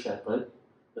true shepherd.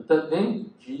 The third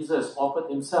thing, Jesus offered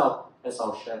himself as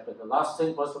our shepherd. The last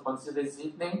thing for us to consider this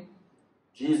evening,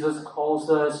 Jesus calls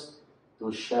us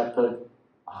to shepherd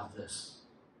others.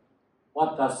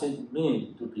 What does it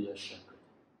mean to be a shepherd?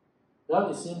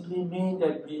 Well, it simply means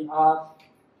that we are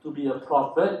to be a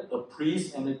prophet, a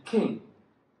priest, and a king.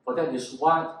 For that is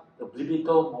what the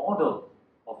biblical model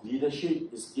of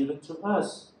leadership is given to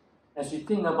us. As we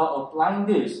think about applying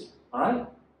this, alright?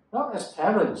 Well, as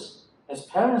parents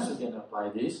we can apply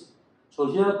this. So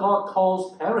here God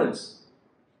calls parents.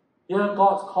 Here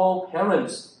God calls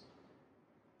parents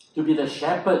to be the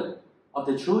shepherd of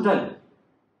the children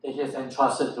that he has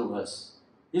entrusted to us.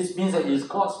 This means that it is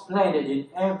God's plan that in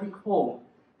every home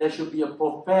there should be a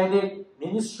prophetic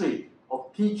ministry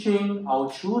of teaching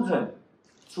our children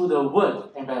through the word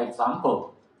and by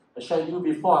example. I shared with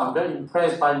you before, I'm very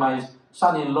impressed by my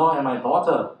son-in-law and my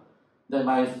daughter, that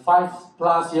my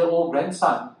 5+-year-old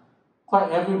grandson, quite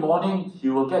every morning he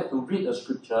will get to read a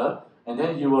scripture and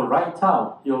then he will write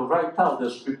out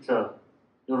the scripture.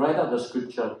 He'll write out the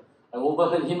scripture. I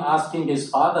overheard him asking his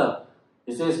father,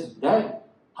 he says, Dad,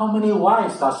 how many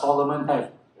wives does Solomon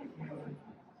have?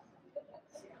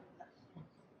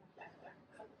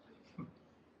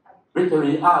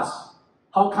 Literally asked,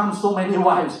 how come so many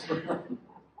wives?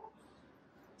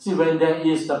 See, when there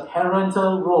is the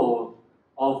parental role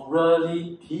of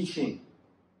really teaching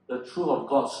the truth of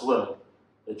God's word,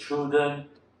 the children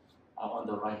are on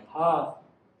the right path.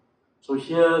 So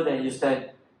here there is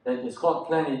God's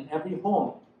plan in every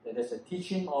home, that there's a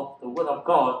teaching of the word of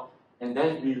God, and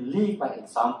then we live by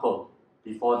example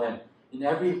before them. In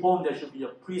every home there should be a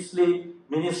priestly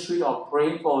ministry of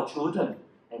praying for our children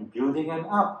and building them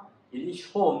up. In each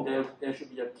home there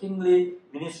should be a kingly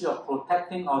ministry of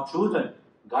protecting our children,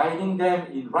 guiding them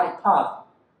in right path.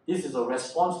 This is a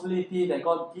responsibility that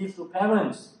God gives to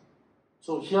parents.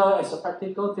 So here, as a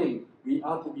practical thing, we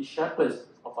are to be shepherds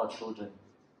of our children.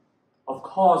 Of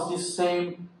course, this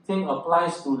same thing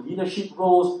applies to leadership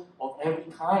roles of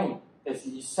every kind. It's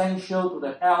essential to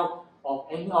the health of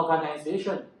any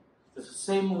organization. It's the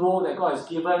same role that God has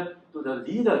given to the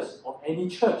leaders of any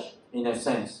church, in a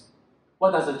sense.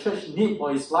 What does the church need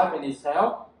for its life and its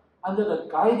health? Under the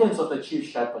guidance of the chief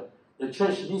shepherd, the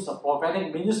church needs a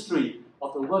prophetic ministry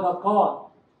of the word of God.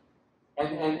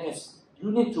 And as we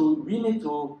need to be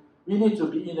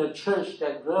in a church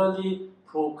that really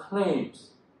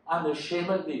proclaims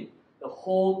unashamedly the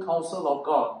whole counsel of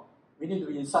God. We need to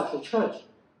be in such a church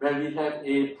where we have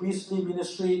a priestly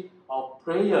ministry of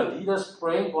prayer, leaders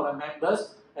praying for the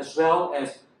members, as well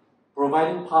as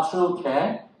providing pastoral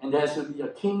care, and there should be a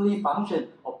kingly function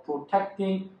of of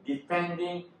protecting,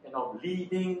 defending, and of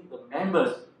leading the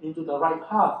members into the right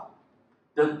path.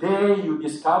 The day you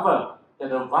discover that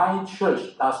the Vine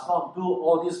Church does not do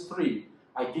all these three,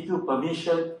 I give you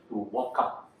permission to walk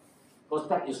out. Because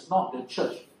that is not the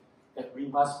church that we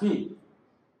must be.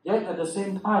 Yet at the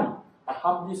same time, I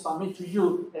humbly submit to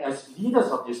you that as leaders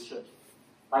of this church,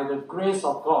 by the grace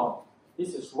of God,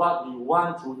 this is what we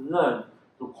want to learn,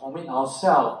 to commit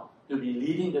ourselves to be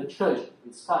leading the church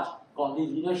with such godly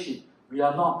leadership. We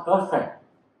are not perfect.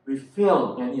 We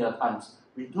fail many a times.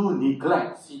 We do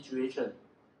neglect situations.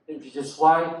 Which is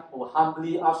why I will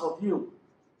humbly ask of you,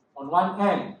 on one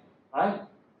hand, right,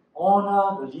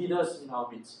 honor the leaders in our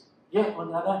midst. Yet on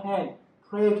the other hand,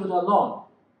 pray to the Lord.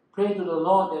 Pray to the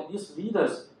Lord that these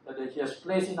leaders that He has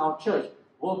placed in our church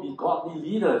will be godly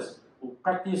leaders who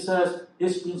practices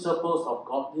these principles of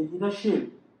godly leadership.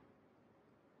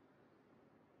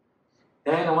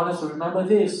 Then I want us to remember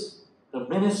this. The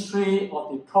ministry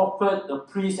of the prophet, the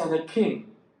priest, and the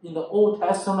king in the Old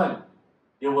Testament,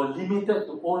 they were limited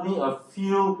to only a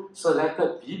few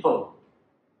selected people.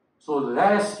 So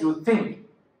lest you think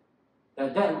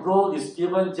that that role is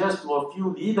given just to a few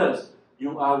leaders,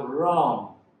 you are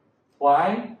wrong.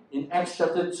 Why? In Acts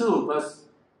chapter 2, verse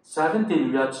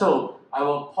 17, we are told, I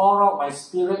will pour out my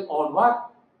spirit on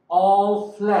what?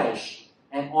 All flesh,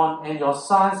 and your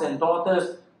sons and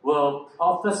daughters will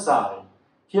prophesy.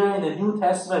 Here in the New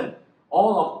Testament,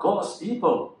 all of God's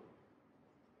people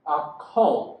are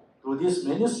called to this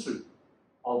ministry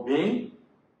of being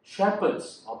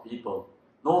shepherds of people.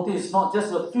 Notice, not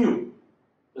just a few.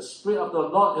 The Spirit of the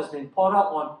Lord has been poured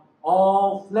out on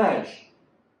all flesh.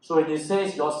 So when it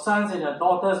says your sons and your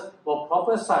daughters will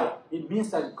prophesy, it means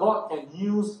that God can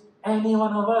use any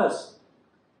one of us.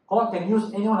 God can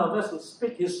use any one of us to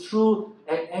speak His truth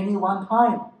at any one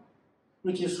time.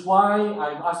 Which is why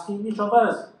I'm asking each of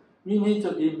us, we need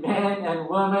to be men and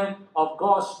women of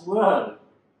God's Word.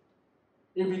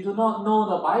 If we do not know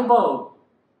the Bible,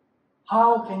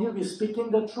 how can you be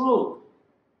speaking the truth?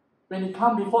 When you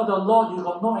come before the Lord, you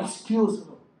got no excuse.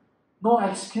 No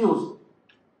excuse.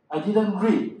 I didn't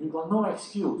read. You got no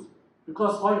excuse.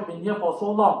 Because why you've been here for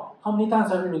so long? How many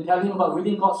times have you been telling about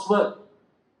reading God's Word?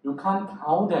 You can't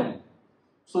count them.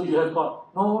 So you have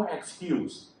got no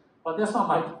excuse. But that's not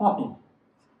my point.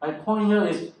 My point here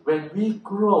is when we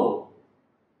grow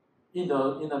in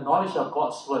the knowledge of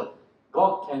God's Word,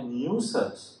 God can use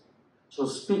us to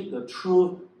speak the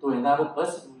truth to another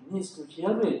person who needs to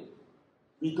hear it.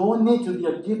 We don't need to be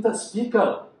a gifted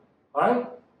speaker, right?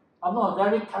 I'm not a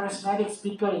very charismatic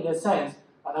speaker in that sense,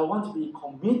 but I want to be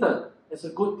committed as a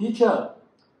good teacher.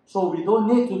 So we don't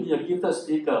need to be a gifted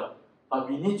speaker, but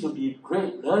we need to be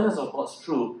great learners of God's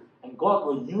truth, and God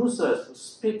will use us to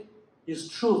speak His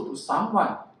truth to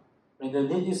someone when the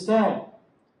need is there.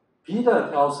 Peter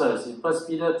tells us in 1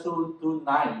 Peter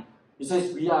 2:9, he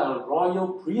says, we are a royal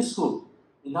priesthood.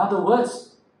 In other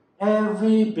words,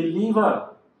 every believer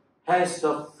has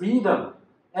the freedom,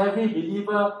 every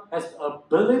believer has the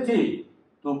ability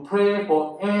to pray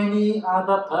for any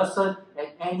other person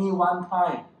at any one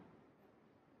time.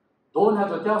 Don't have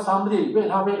to tell somebody, wait,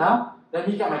 let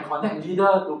me get my connect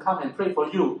leader to come and pray for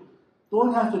you.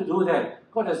 Don't have to do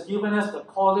that. God has given us the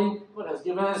calling, God has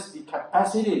given us the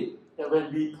capacity that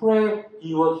when we pray,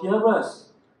 He will hear us.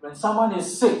 When someone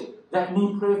is sick, let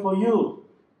me pray for you.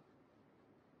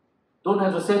 Don't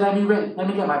have to say, let me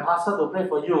get my pastor to pray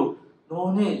for you.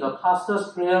 No need. The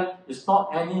pastor's prayer is not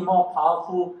any more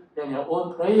powerful than your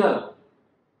own prayer.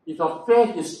 If your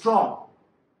faith is strong,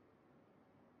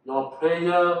 your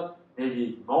prayer may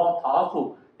be more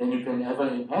powerful than you can ever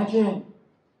imagine.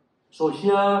 So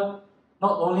here,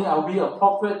 not only are we a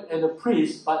prophet and a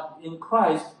priest, but in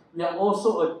Christ, we are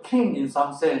also a king in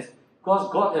some sense. Because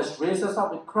God has raised us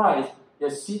up with Christ, He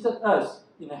has seated us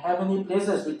in the heavenly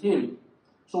places with Him.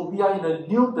 So we are in a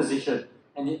new position.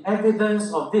 And the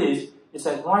evidence of this is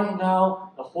that right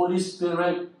now, the Holy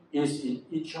Spirit is in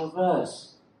each of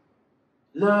us.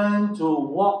 Learn to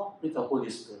walk with the Holy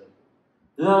Spirit.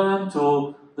 Learn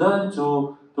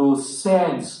to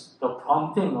sense the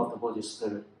prompting of the Holy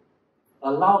Spirit.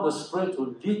 Allow the Spirit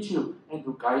to lead you and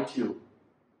to guide you.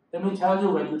 Let me tell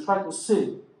you, when you try to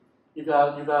sin, if you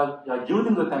are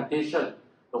yielding to temptation,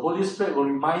 the Holy Spirit will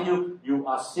remind you, you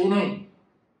are sinning.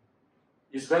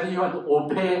 It's whether you want to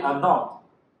obey or not.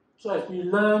 So as we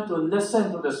learn to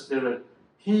listen to the Spirit,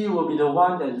 He will be the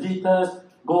one that leads us,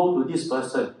 go to this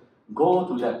person, go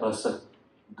to that person.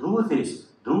 Do this,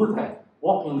 do that.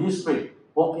 Walk in this way,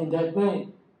 walk in that way.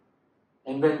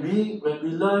 And when we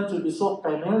learn to be so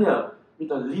familiar with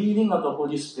the leading of the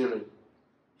Holy Spirit,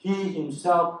 He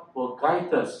Himself will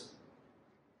guide us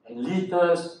and lead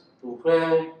us to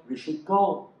where we should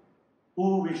go,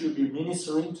 who we should be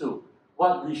ministering to,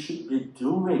 what we should be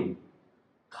doing.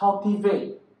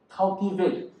 Cultivate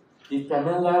the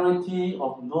familiarity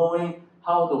of knowing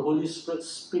how the Holy Spirit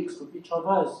speaks to each of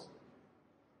us.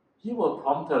 He will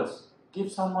prompt us,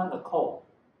 give someone a call.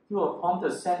 He will prompt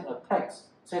us, send a text,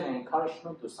 send an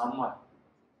encouragement to someone.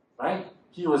 Right?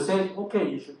 He will say, okay,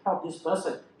 you should help this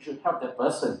person, you should help that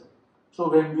person. So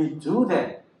when we do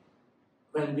that,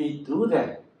 then we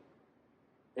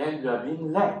are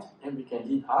being led, and we can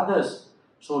lead others.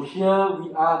 So here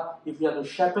we are, if we are to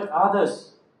shepherd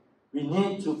others, we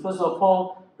need to first of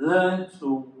all learn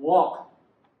to walk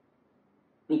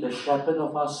with the shepherd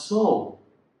of our soul.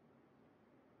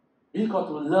 We've got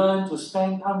to learn to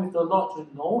spend time with the Lord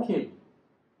to know Him.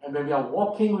 And when we are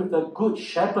walking with the good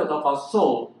shepherd of our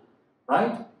soul,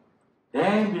 right,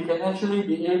 then we can actually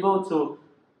be able to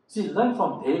learn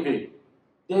from David.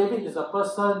 David is a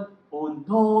person who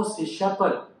knows his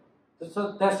shepherd.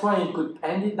 So that's why he could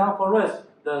pen it down for us.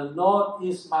 The Lord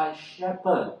is my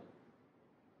shepherd.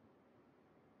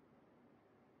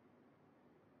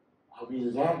 Are we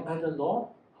led by the Lord?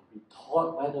 Are we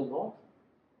taught by the Lord?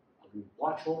 Are we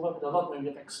watched over by the Lord when we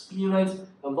have experienced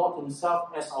the Lord Himself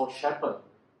as our shepherd?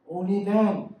 Only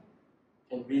then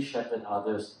can we shepherd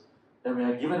others. Then we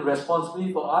are given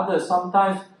responsibility for others.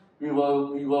 Sometimes we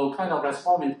will kind of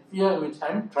respond with fear and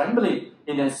with trembling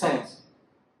in that sense.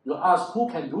 You ask, who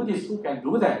can do this, who can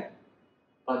do that?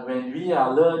 But when we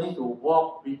are learning to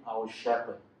walk with our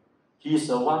shepherd, He is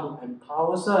the one who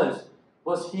empowers us,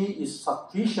 because He is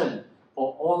sufficient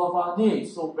for all of our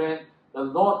needs. So when the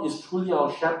Lord is truly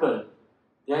our shepherd,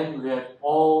 then we have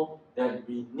all that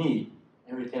we need,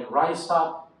 and we can rise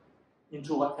up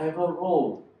into whatever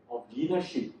role of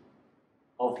leadership,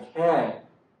 of care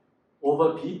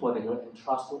over people that He will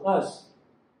entrust to us.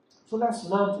 So let's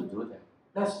learn to do that.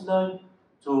 Let's learn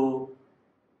to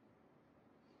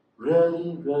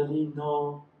really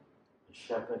know the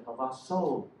shepherd of our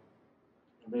soul.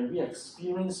 And when we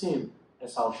experience Him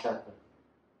as our shepherd,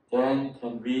 then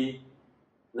can we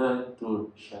learn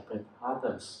to shepherd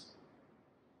others.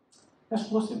 Let's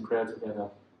close in prayer together.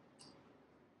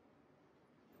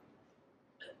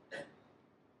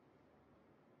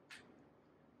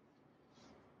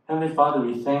 Heavenly Father,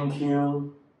 we thank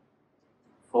You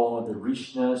for the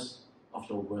richness of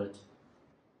Your word.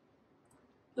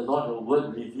 The Lord, Your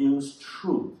word reveals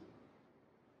truth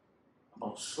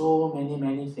about so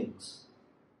many things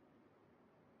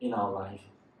in our life.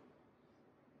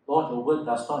 Lord, Your word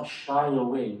does not shy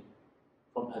away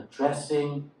from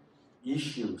addressing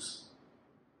issues.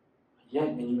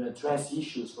 Yet when You address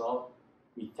issues, Lord,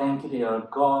 we thank You that You are a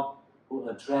God who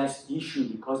addresses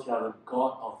issues because You are a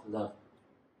God of love.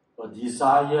 Your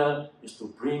desire is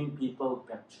to bring people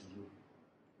back to You.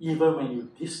 Even when You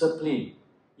discipline,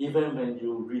 even when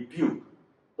You rebuke,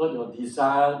 Lord, Your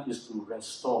desire is to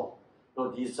restore.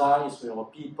 Your desire is for Your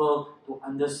people to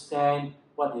understand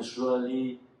what is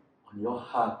really on Your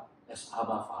heart as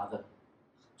Abba Father.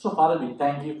 So, Father, we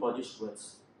thank You for these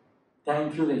words.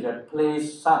 Thank You that You have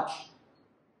placed such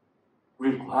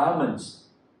requirements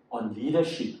on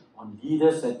leadership, on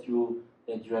leaders that you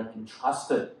have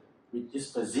entrusted with this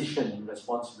position and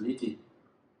responsibility.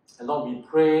 And Lord, we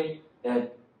pray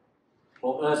that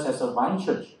for us as a Vine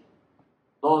Church,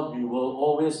 Lord, we will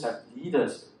always have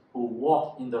leaders who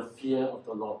walk in the fear of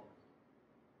the Lord.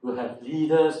 We will have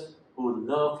leaders who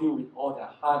love You with all their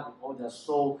heart, with all their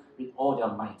soul, with all their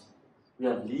might. We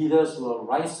have leaders who will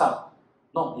rise up,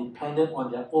 not dependent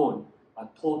on their own,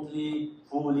 but totally,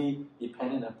 fully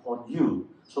dependent upon You.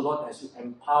 So Lord, as You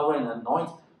empower and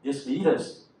anoint these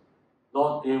leaders,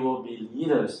 Lord, they will be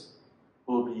leaders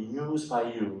who will be used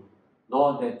by You.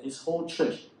 Lord, that this whole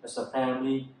church as a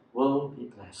family will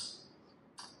be blessed.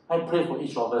 I pray for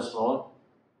each of us, Lord,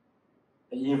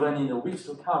 that even in the weeks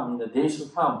to come, in the days to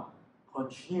come,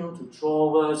 continue to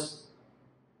draw us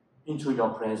into Your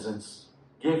presence.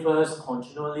 Give us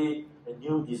continually a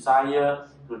new desire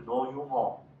to know You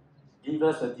more. Give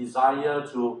us a desire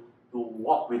to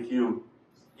walk with You.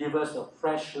 Give us a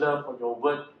fresh love for Your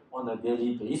word on a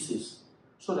daily basis.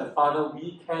 So that, Father,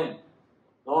 we can,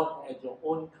 Lord, at Your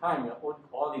own time, Your own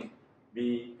calling,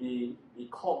 be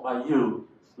called by You,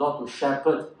 Lord, to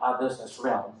shepherd others as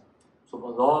well. So,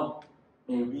 Lord,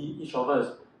 may we, each of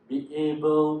us, be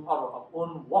able, out of our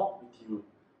own walk with You,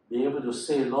 be able to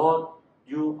say, Lord,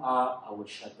 You are our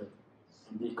shepherd.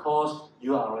 And because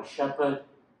You are our shepherd,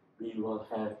 we will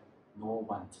have no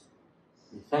want.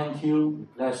 We thank You, we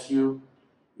bless You,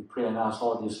 we pray and ask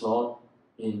all this, Lord,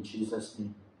 in Jesus'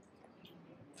 name.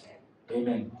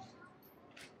 Amen.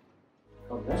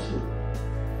 God bless you.